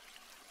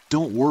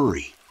 "Don't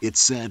worry," it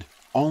said,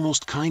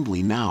 almost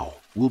kindly. "Now,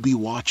 we'll be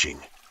watching."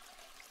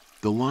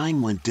 The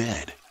line went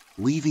dead,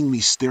 leaving me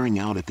staring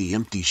out at the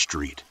empty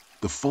street,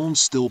 the phone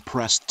still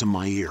pressed to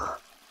my ear.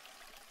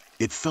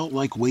 It felt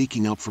like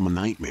waking up from a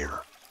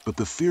nightmare, but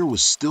the fear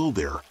was still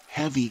there,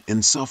 heavy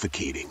and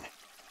suffocating.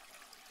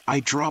 I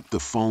dropped the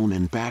phone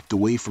and backed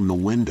away from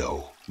the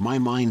window, my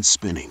mind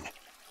spinning.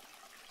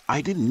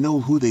 I didn't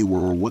know who they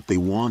were or what they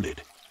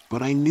wanted,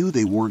 but I knew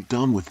they weren't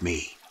done with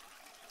me.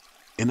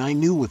 And I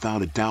knew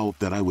without a doubt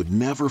that I would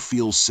never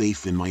feel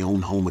safe in my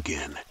own home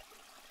again.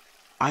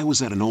 I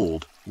was at an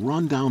old,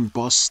 run-down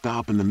bus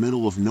stop in the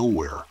middle of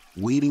nowhere,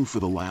 waiting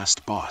for the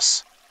last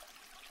bus.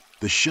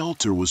 The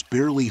shelter was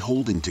barely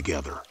holding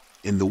together,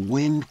 and the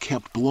wind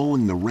kept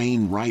blowing the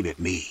rain right at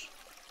me.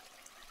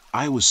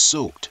 I was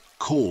soaked,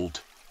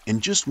 cold,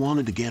 and just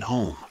wanted to get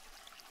home.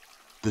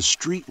 The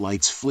street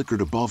lights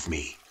flickered above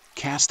me,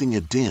 casting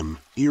a dim,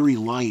 eerie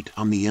light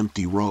on the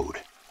empty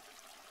road.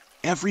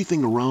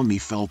 Everything around me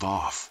felt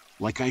off,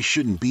 like I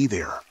shouldn't be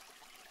there.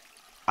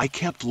 I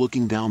kept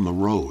looking down the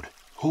road,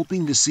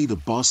 hoping to see the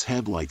bus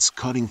headlights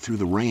cutting through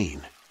the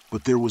rain,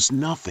 but there was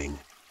nothing,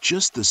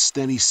 just the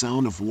steady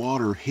sound of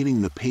water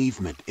hitting the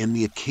pavement and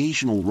the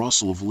occasional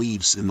rustle of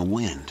leaves in the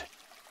wind.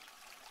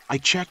 I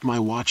checked my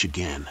watch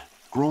again,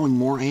 growing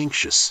more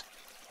anxious.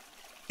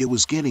 It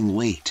was getting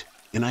late,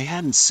 and I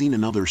hadn't seen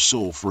another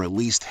soul for at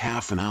least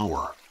half an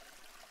hour.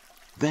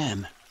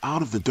 Then,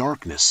 out of the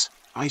darkness,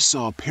 I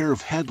saw a pair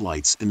of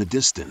headlights in the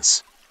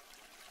distance.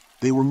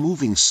 They were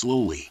moving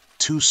slowly,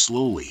 too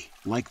slowly,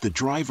 like the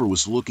driver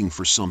was looking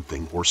for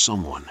something or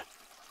someone.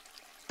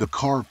 The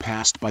car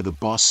passed by the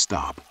bus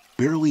stop,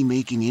 barely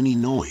making any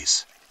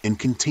noise, and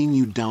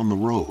continued down the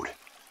road.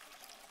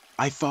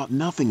 I thought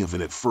nothing of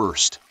it at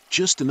first,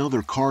 just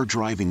another car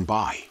driving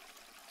by.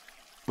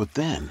 But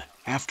then,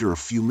 after a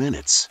few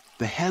minutes,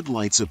 the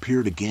headlights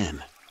appeared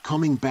again,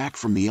 coming back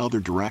from the other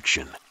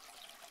direction.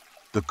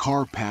 The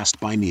car passed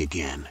by me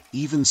again,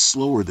 even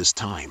slower this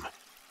time.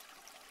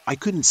 I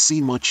couldn't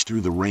see much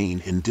through the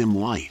rain and dim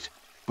light,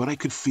 but I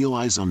could feel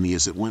eyes on me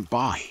as it went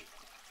by.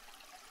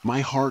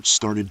 My heart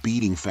started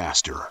beating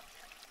faster.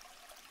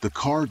 The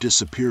car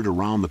disappeared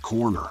around the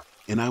corner,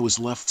 and I was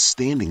left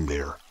standing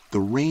there, the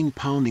rain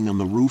pounding on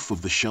the roof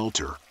of the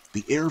shelter,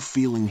 the air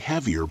feeling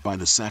heavier by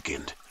the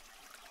second.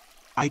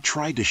 I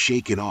tried to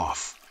shake it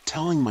off,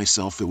 telling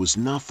myself it was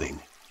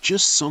nothing,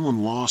 just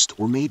someone lost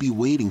or maybe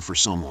waiting for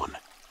someone.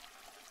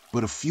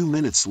 But a few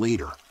minutes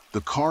later,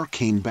 the car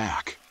came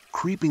back,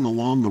 creeping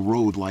along the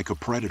road like a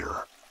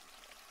predator.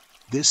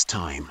 This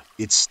time,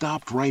 it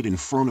stopped right in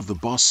front of the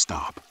bus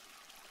stop.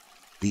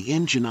 The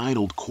engine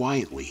idled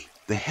quietly,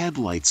 the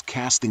headlights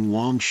casting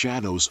long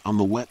shadows on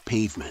the wet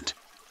pavement.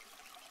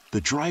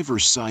 The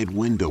driver's side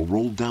window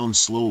rolled down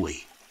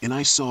slowly, and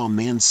I saw a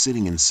man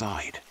sitting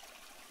inside.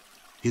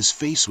 His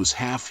face was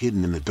half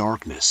hidden in the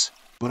darkness,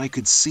 but I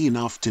could see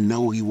enough to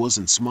know he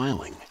wasn't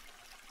smiling.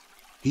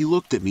 He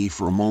looked at me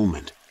for a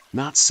moment,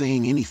 not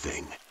saying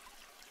anything.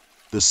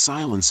 The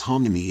silence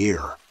hung in the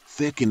air,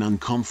 thick and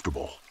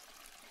uncomfortable.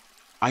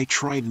 I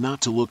tried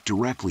not to look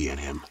directly at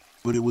him,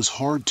 but it was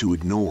hard to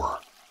ignore.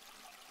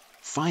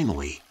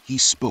 Finally, he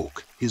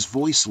spoke, his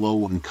voice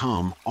low and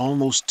calm,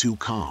 almost too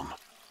calm.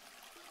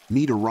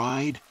 "Need a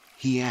ride?"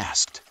 he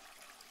asked.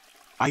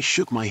 I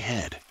shook my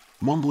head,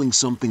 mumbling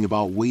something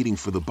about waiting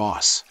for the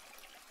bus.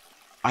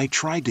 I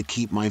tried to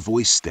keep my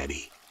voice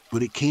steady,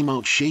 but it came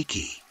out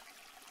shaky.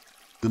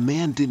 The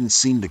man didn't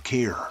seem to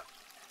care.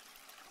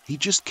 He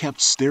just kept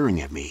staring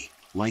at me,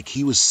 like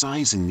he was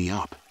sizing me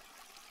up.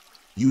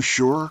 "You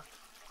sure?"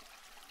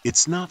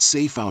 "It's not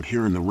safe out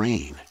here in the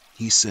rain,"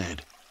 he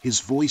said, his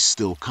voice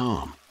still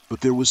calm, but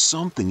there was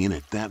something in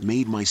it that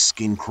made my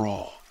skin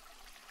crawl.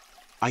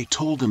 I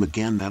told him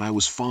again that I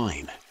was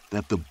fine,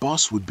 that the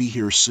bus would be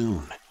here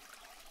soon.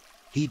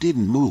 He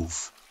didn't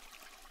move.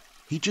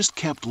 He just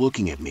kept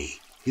looking at me,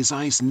 his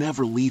eyes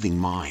never leaving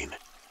mine.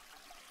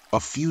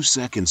 A few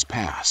seconds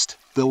passed,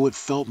 though it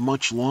felt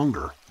much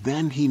longer,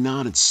 then he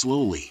nodded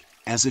slowly,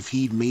 as if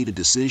he'd made a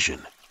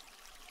decision.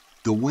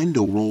 The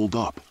window rolled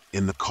up,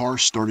 and the car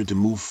started to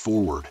move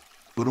forward,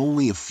 but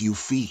only a few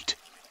feet.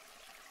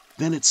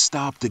 Then it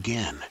stopped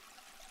again.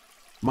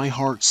 My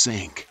heart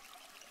sank.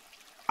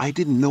 I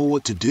didn't know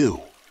what to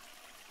do.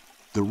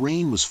 The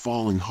rain was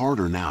falling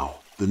harder now,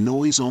 the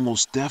noise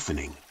almost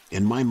deafening,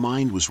 and my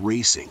mind was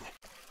racing.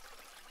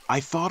 I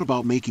thought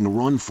about making a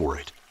run for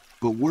it,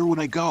 but where would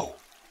I go?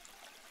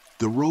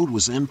 The road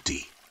was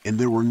empty, and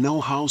there were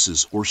no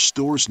houses or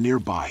stores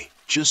nearby,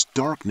 just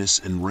darkness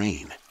and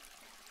rain.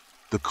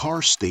 The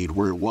car stayed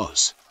where it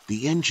was,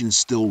 the engine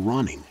still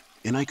running,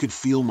 and I could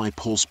feel my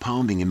pulse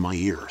pounding in my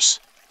ears.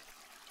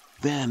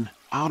 Then,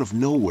 out of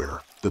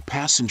nowhere, the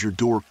passenger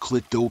door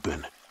clicked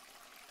open.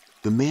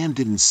 The man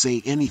didn't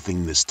say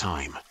anything this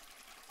time.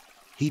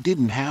 He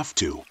didn't have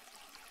to.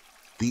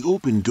 The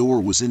open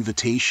door was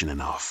invitation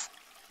enough.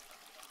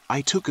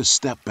 I took a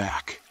step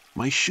back,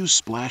 my shoes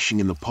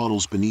splashing in the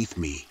puddles beneath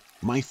me,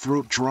 my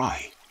throat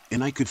dry,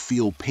 and I could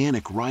feel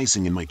panic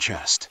rising in my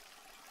chest.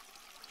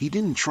 He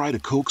didn't try to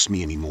coax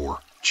me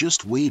anymore,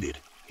 just waited,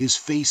 his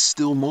face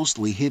still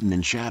mostly hidden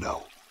in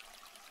shadow.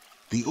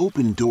 The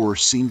open door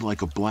seemed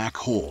like a black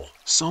hole,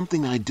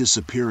 something I'd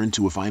disappear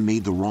into if I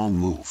made the wrong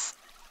move.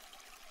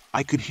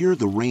 I could hear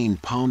the rain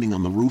pounding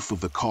on the roof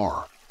of the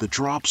car, the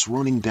drops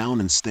running down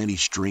in steady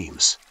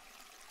streams.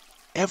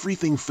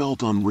 Everything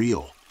felt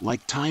unreal,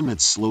 like time had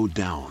slowed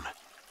down.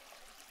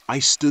 I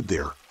stood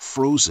there,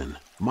 frozen,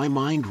 my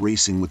mind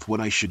racing with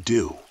what I should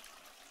do.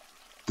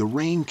 The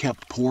rain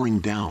kept pouring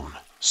down,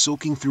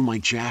 soaking through my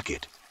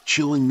jacket,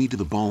 chilling me to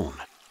the bone.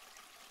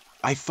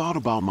 I thought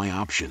about my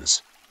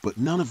options, but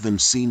none of them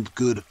seemed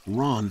good.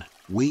 Run,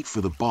 wait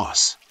for the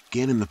bus,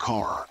 get in the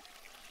car.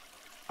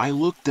 I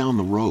looked down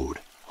the road,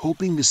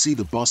 hoping to see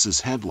the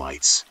bus's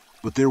headlights,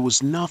 but there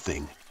was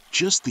nothing,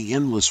 just the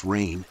endless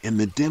rain and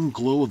the dim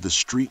glow of the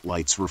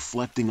streetlights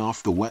reflecting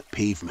off the wet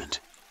pavement.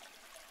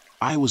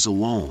 I was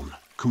alone,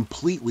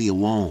 completely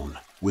alone,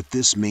 with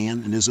this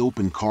man and his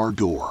open car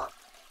door.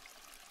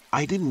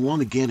 I didn't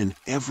want to get in,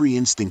 every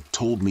instinct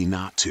told me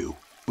not to,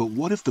 but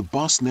what if the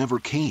bus never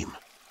came?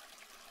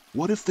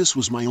 What if this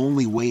was my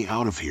only way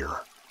out of here?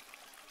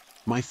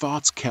 My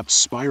thoughts kept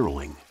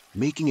spiraling,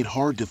 making it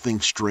hard to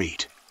think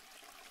straight.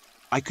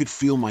 I could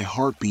feel my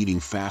heart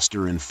beating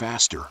faster and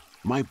faster,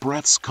 my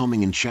breaths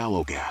coming in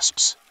shallow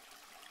gasps.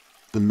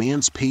 The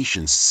man's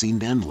patience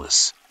seemed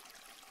endless.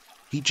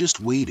 He just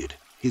waited,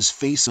 his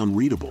face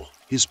unreadable,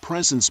 his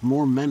presence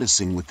more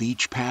menacing with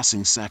each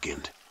passing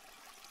second.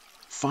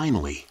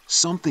 Finally,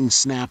 something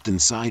snapped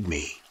inside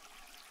me.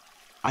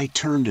 I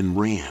turned and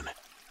ran.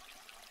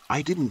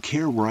 I didn't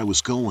care where I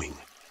was going,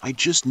 I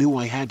just knew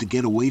I had to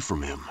get away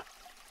from him.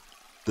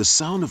 The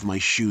sound of my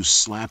shoes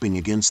slapping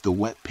against the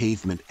wet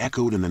pavement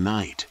echoed in the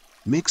night,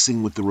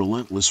 mixing with the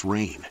relentless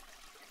rain.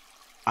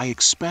 I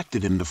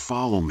expected him to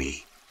follow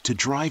me, to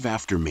drive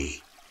after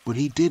me, but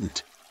he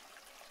didn't.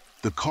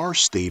 The car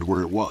stayed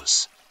where it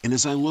was, and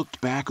as I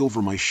looked back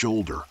over my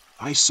shoulder,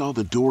 I saw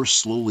the door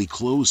slowly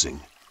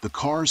closing, the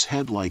car's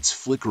headlights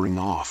flickering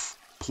off,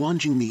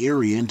 plunging the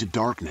area into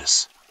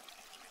darkness.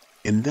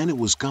 And then it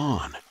was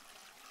gone.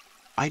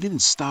 I didn't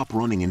stop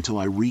running until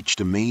I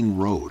reached a main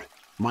road,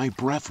 my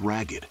breath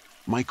ragged,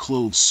 my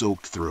clothes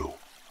soaked through.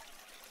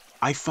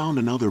 I found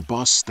another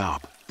bus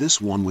stop, this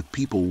one with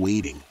people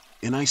waiting,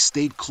 and I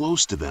stayed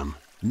close to them,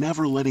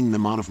 never letting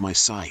them out of my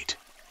sight.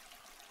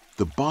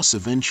 The bus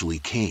eventually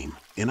came,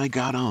 and I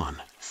got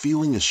on,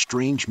 feeling a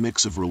strange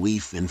mix of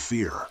relief and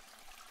fear.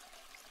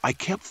 I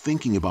kept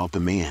thinking about the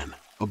man,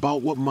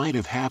 about what might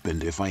have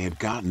happened if I had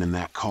gotten in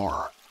that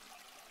car.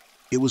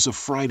 It was a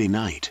Friday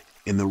night,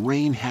 and the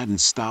rain hadn't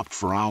stopped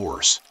for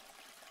hours.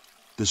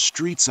 The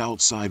streets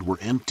outside were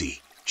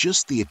empty,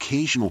 just the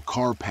occasional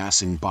car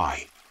passing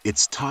by,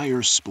 its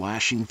tires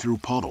splashing through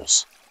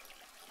puddles.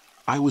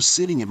 I was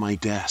sitting at my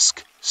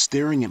desk,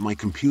 staring at my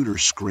computer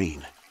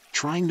screen,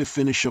 trying to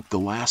finish up the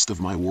last of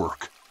my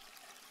work.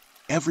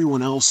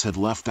 Everyone else had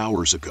left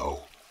hours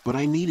ago, but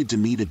I needed to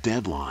meet a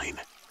deadline.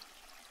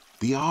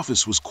 The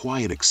office was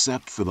quiet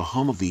except for the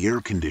hum of the air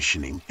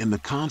conditioning and the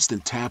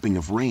constant tapping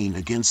of rain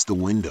against the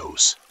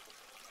windows.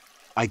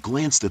 I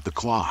glanced at the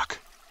clock.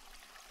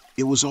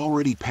 It was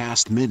already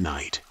past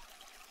midnight.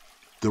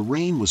 The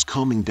rain was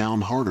coming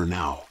down harder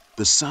now,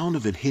 the sound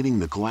of it hitting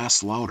the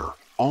glass louder,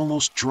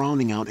 almost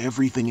drowning out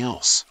everything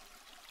else.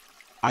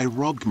 I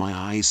rubbed my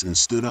eyes and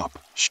stood up,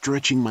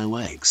 stretching my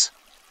legs.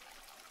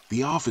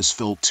 The office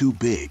felt too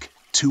big,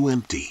 too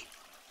empty.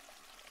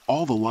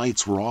 All the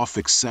lights were off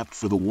except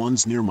for the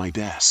ones near my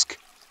desk.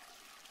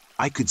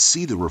 I could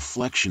see the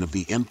reflection of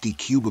the empty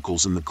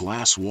cubicles in the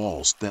glass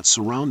walls that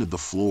surrounded the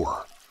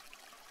floor.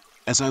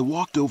 As I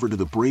walked over to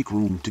the break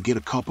room to get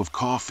a cup of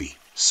coffee,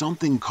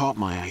 something caught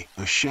my eye,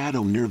 a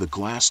shadow near the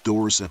glass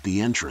doors at the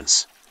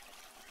entrance.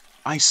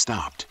 I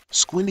stopped,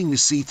 squinting to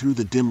see through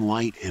the dim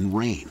light and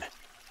rain.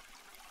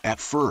 At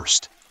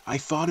first, I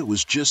thought it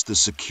was just the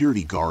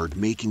security guard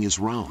making his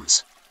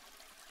rounds.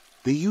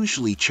 They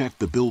usually check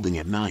the building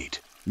at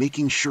night,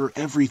 making sure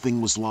everything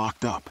was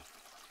locked up.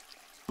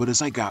 But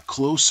as I got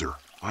closer,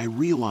 I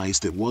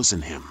realized it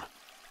wasn't him.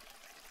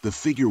 The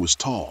figure was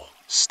tall,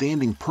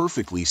 standing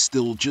perfectly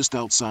still just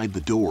outside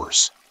the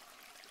doors.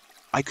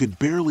 I could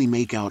barely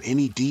make out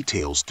any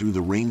details through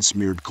the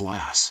rain-smeared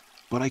glass,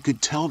 but I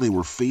could tell they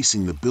were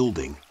facing the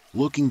building,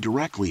 looking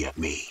directly at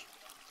me.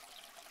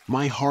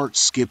 My heart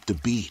skipped a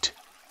beat.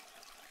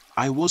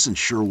 I wasn't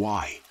sure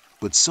why,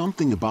 but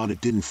something about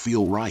it didn't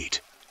feel right.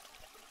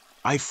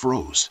 I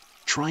froze,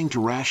 trying to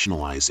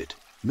rationalize it.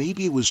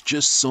 Maybe it was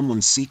just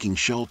someone seeking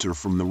shelter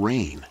from the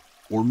rain,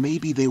 or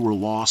maybe they were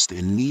lost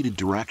and needed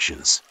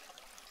directions.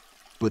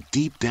 But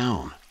deep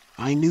down,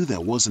 I knew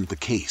that wasn't the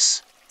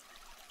case.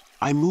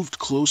 I moved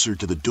closer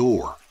to the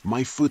door,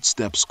 my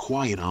footsteps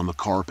quiet on the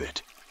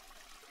carpet.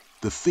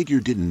 The figure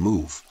didn't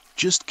move,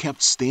 just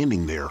kept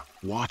standing there,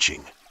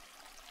 watching.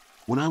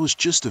 When I was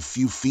just a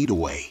few feet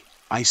away,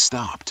 I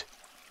stopped.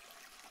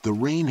 The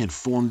rain had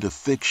formed a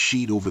thick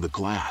sheet over the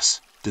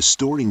glass,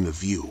 distorting the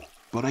view,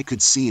 but I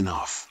could see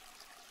enough.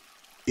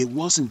 It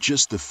wasn't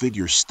just the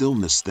figure's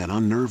stillness that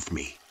unnerved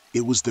me,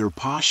 it was their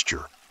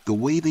posture, the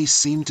way they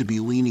seemed to be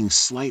leaning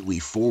slightly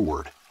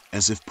forward,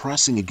 as if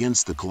pressing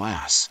against the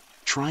glass,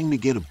 trying to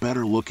get a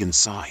better look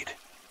inside.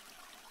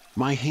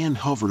 My hand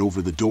hovered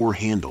over the door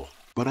handle,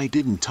 but I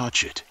didn't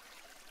touch it.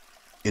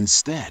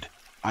 Instead,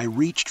 I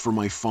reached for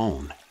my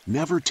phone,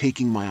 never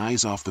taking my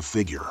eyes off the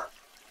figure.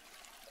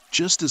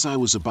 Just as I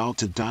was about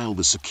to dial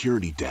the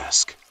security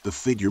desk, the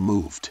figure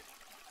moved.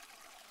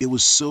 It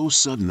was so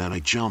sudden that I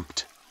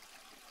jumped.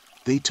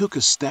 They took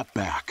a step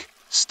back,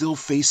 still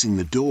facing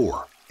the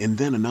door, and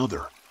then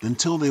another,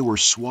 until they were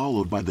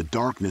swallowed by the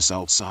darkness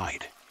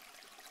outside.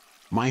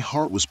 My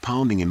heart was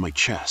pounding in my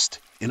chest,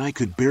 and I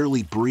could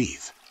barely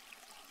breathe.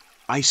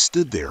 I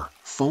stood there,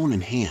 phone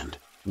in hand,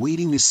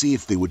 waiting to see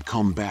if they would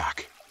come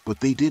back, but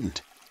they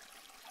didn't.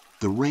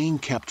 The rain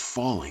kept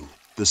falling,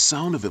 the the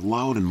sound of it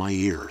loud in my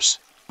ears,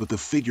 but the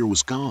figure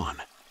was gone.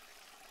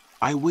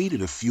 I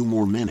waited a few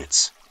more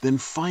minutes, then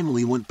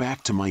finally went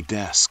back to my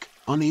desk,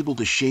 unable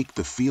to shake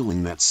the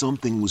feeling that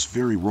something was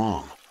very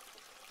wrong.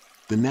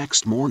 The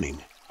next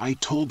morning, I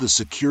told the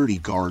security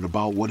guard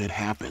about what had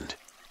happened.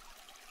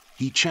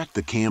 He checked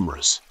the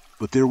cameras,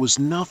 but there was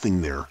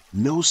nothing there,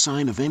 no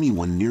sign of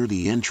anyone near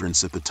the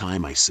entrance at the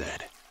time I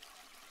said.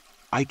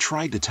 I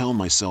tried to tell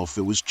myself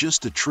it was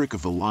just a trick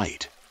of the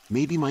light,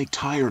 maybe my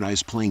tired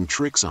eyes playing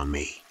tricks on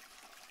me.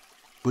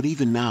 But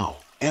even now,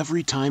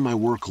 every time I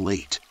work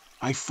late,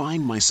 I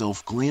find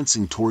myself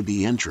glancing toward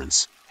the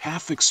entrance,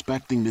 half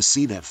expecting to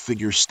see that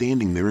figure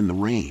standing there in the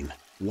rain,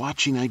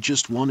 watching. I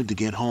just wanted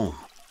to get home.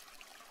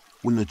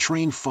 When the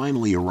train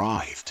finally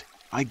arrived,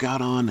 I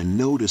got on and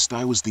noticed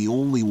I was the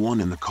only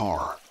one in the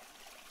car.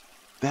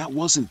 That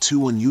wasn't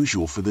too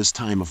unusual for this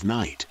time of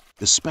night,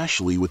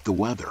 especially with the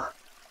weather.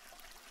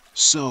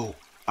 So,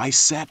 I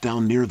sat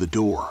down near the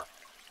door.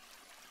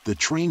 The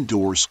train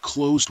doors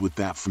closed with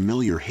that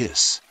familiar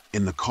hiss,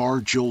 and the car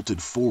jolted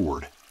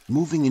forward,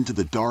 moving into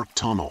the dark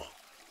tunnel.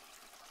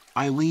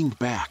 I leaned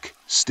back,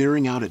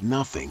 staring out at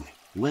nothing,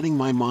 letting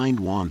my mind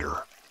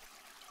wander.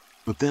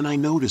 But then I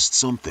noticed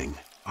something.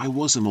 I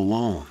wasn't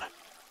alone.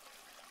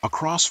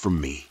 Across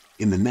from me,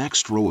 in the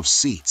next row of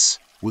seats,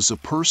 was a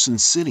person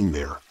sitting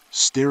there,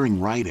 staring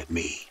right at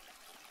me.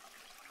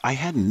 I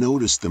hadn't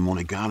noticed them when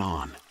I got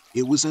on.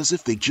 It was as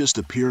if they just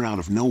appeared out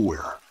of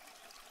nowhere.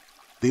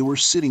 They were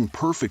sitting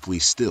perfectly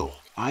still,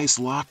 eyes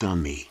locked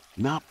on me,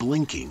 not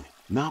blinking,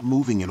 not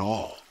moving at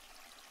all.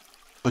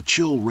 A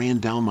chill ran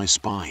down my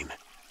spine.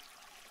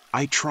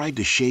 I tried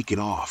to shake it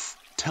off,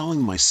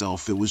 telling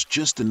myself it was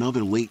just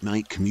another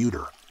late-night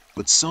commuter,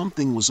 but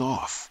something was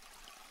off.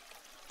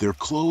 Their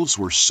clothes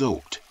were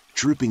soaked,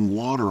 dripping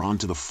water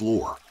onto the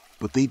floor,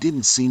 but they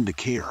didn't seem to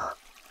care.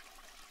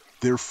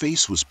 Their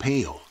face was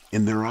pale,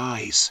 and their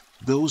eyes,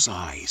 those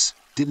eyes,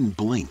 didn't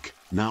blink,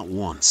 not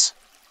once.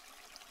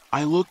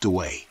 I looked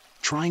away,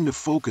 trying to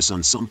focus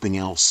on something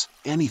else,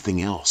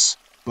 anything else,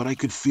 but I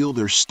could feel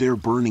their stare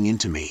burning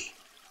into me.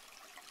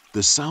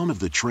 The sound of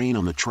the train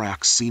on the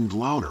tracks seemed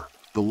louder,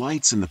 the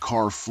lights in the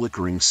car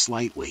flickering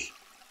slightly.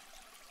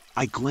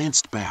 I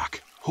glanced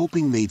back,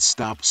 hoping they'd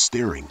stopped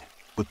staring,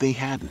 but they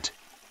hadn't.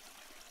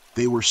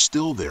 They were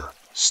still there,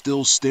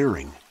 still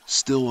staring,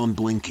 still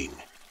unblinking.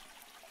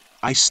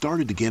 I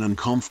started to get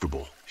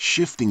uncomfortable,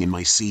 shifting in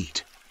my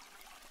seat.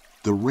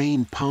 The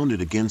rain pounded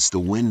against the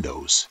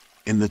windows,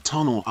 and the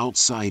tunnel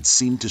outside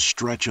seemed to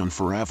stretch on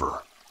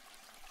forever.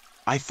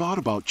 I thought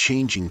about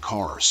changing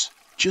cars,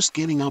 just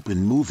getting up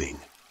and moving,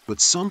 but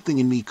something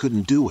in me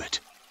couldn't do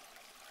it.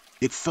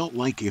 It felt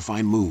like if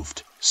I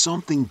moved,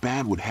 something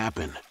bad would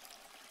happen.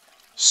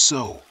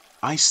 So,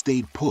 I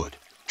stayed put,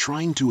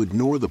 trying to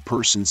ignore the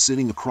person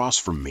sitting across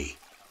from me,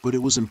 but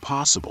it was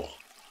impossible.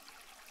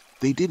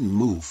 They didn't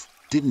move,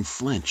 didn't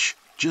flinch,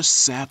 just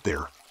sat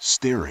there,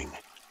 staring.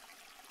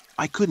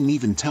 I couldn't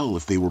even tell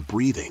if they were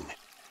breathing.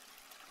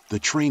 The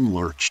train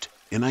lurched,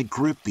 and I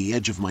gripped the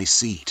edge of my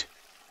seat.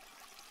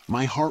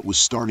 My heart was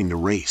starting to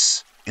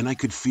race, and I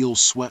could feel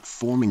sweat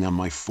forming on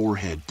my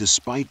forehead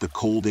despite the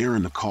cold air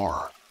in the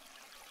car.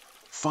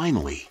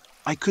 Finally,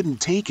 I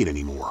couldn't take it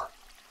anymore.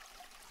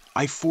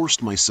 I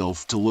forced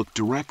myself to look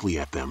directly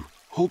at them,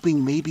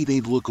 hoping maybe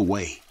they'd look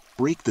away,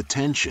 break the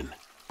tension,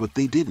 but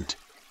they didn't.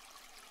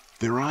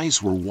 Their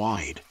eyes were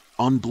wide,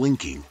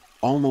 unblinking,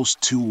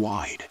 almost too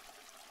wide.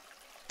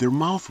 Their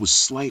mouth was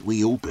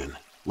slightly open,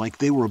 like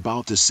they were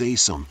about to say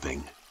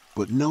something,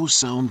 but no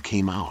sound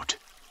came out.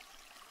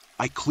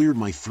 I cleared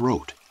my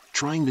throat,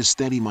 trying to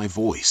steady my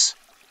voice.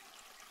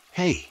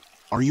 "Hey,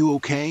 are you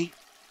okay?"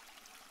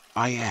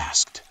 I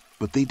asked,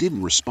 but they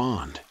didn't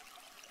respond.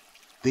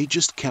 They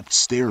just kept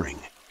staring.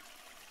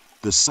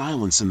 The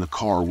silence in the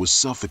car was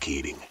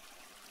suffocating.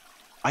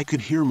 I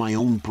could hear my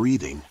own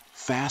breathing,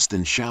 fast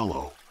and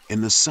shallow,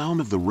 and the sound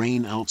of the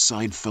rain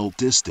outside felt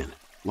distant,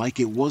 like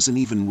it wasn't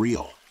even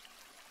real.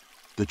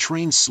 The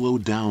train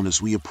slowed down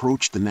as we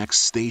approached the next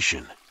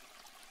station.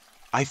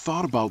 I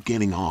thought about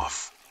getting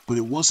off, but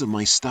it wasn't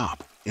my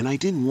stop, and I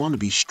didn't want to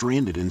be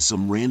stranded in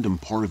some random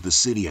part of the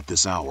city at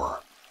this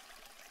hour.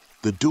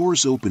 The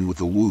doors opened with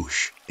a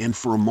whoosh, and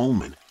for a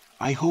moment,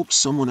 I hoped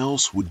someone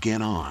else would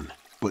get on,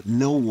 but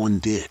no one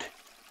did.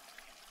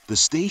 The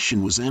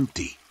station was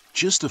empty,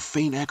 just a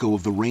faint echo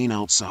of the rain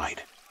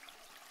outside.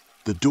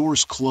 The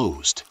doors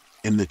closed,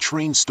 and the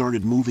train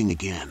started moving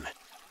again.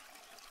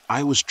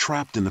 I was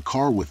trapped in the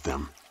car with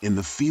them, and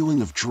the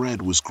feeling of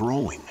dread was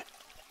growing.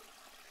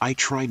 I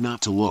tried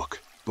not to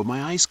look, but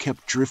my eyes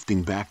kept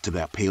drifting back to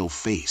that pale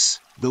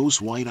face,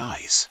 those white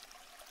eyes.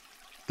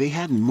 They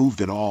hadn't moved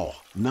at all,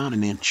 not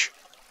an inch.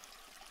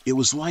 It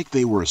was like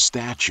they were a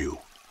statue,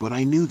 but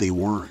I knew they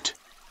weren't.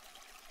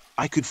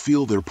 I could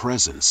feel their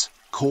presence,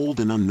 cold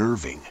and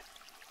unnerving.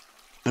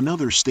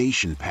 Another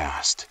station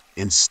passed,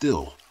 and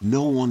still,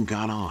 no one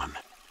got on.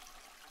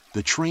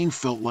 The train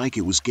felt like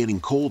it was getting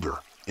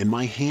colder, and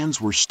my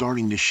hands were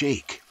starting to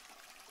shake.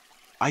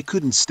 I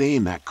couldn't stay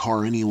in that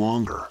car any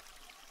longer.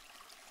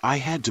 I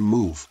had to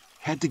move,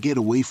 had to get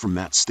away from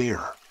that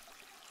stare.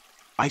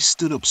 I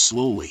stood up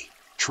slowly,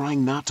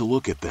 trying not to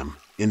look at them,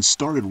 and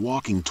started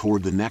walking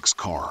toward the next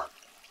car.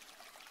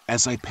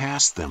 As I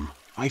passed them,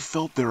 I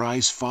felt their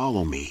eyes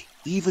follow me,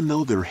 even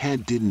though their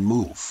head didn't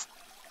move.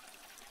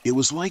 It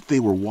was like they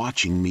were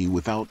watching me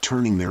without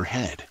turning their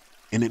head,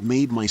 and it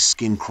made my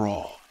skin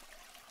crawl.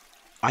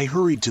 I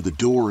hurried to the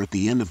door at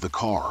the end of the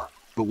car,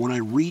 but when I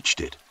reached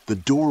it, the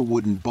door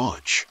wouldn't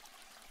budge.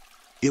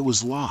 It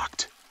was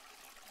locked.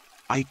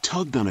 I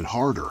tugged on it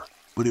harder,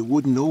 but it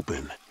wouldn't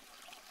open.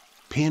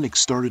 Panic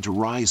started to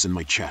rise in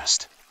my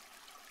chest.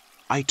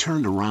 I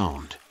turned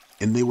around,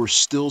 and they were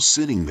still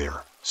sitting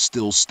there,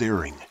 still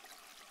staring.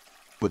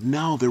 But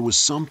now there was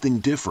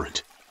something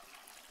different.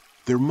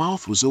 Their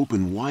mouth was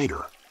open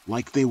wider,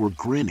 like they were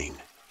grinning,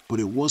 but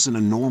it wasn't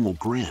a normal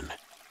grin.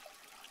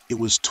 It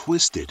was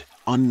twisted,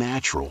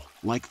 unnatural,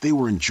 like they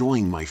were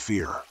enjoying my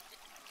fear.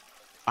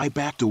 I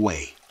backed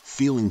away,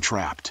 feeling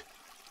trapped.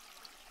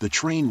 The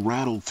train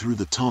rattled through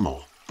the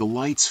tunnel, the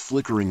lights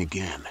flickering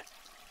again.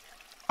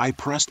 I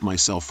pressed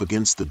myself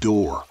against the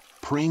door,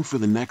 praying for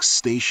the next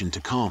station to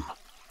come.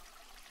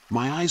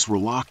 My eyes were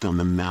locked on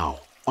them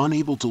now,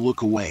 unable to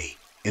look away,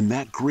 and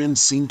that grin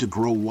seemed to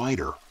grow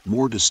wider,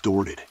 more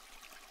distorted.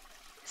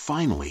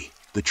 Finally,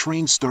 the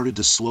train started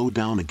to slow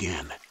down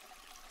again.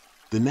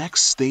 The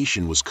next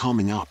station was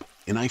coming up,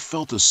 and I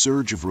felt a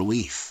surge of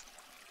relief.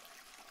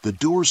 The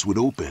doors would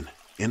open,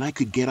 and I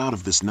could get out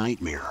of this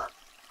nightmare.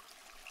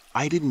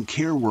 I didn't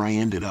care where I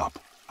ended up,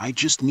 I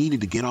just needed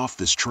to get off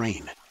this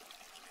train.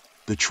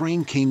 The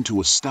train came to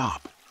a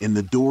stop, and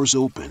the doors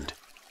opened.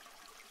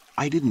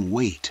 I didn't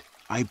wait,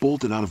 I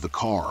bolted out of the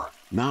car,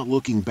 not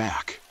looking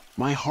back,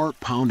 my heart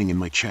pounding in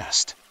my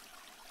chest.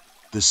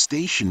 The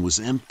station was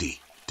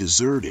empty,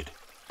 deserted,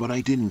 but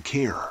I didn't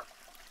care.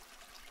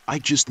 I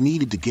just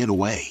needed to get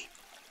away.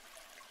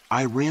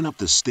 I ran up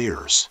the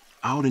stairs,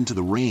 out into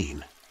the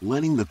rain,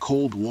 letting the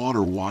cold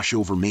water wash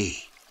over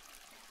me.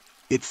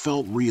 It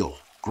felt real,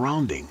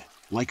 grounding,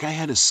 like I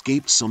had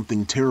escaped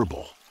something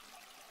terrible.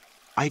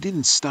 I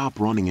didn't stop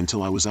running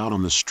until I was out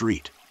on the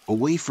street,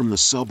 away from the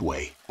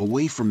subway,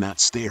 away from that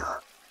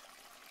stare.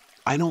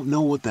 I don't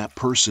know what that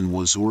person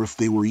was or if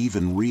they were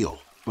even real,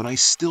 but I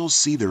still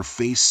see their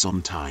face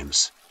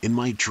sometimes, in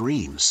my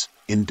dreams,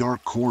 in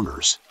dark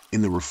corners,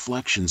 in the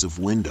reflections of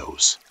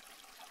windows.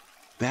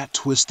 That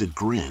twisted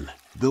grin,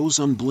 those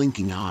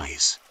unblinking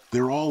eyes,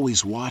 they're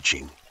always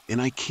watching,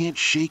 and I can't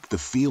shake the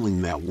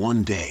feeling that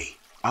one day,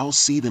 I'll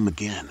see them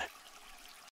again,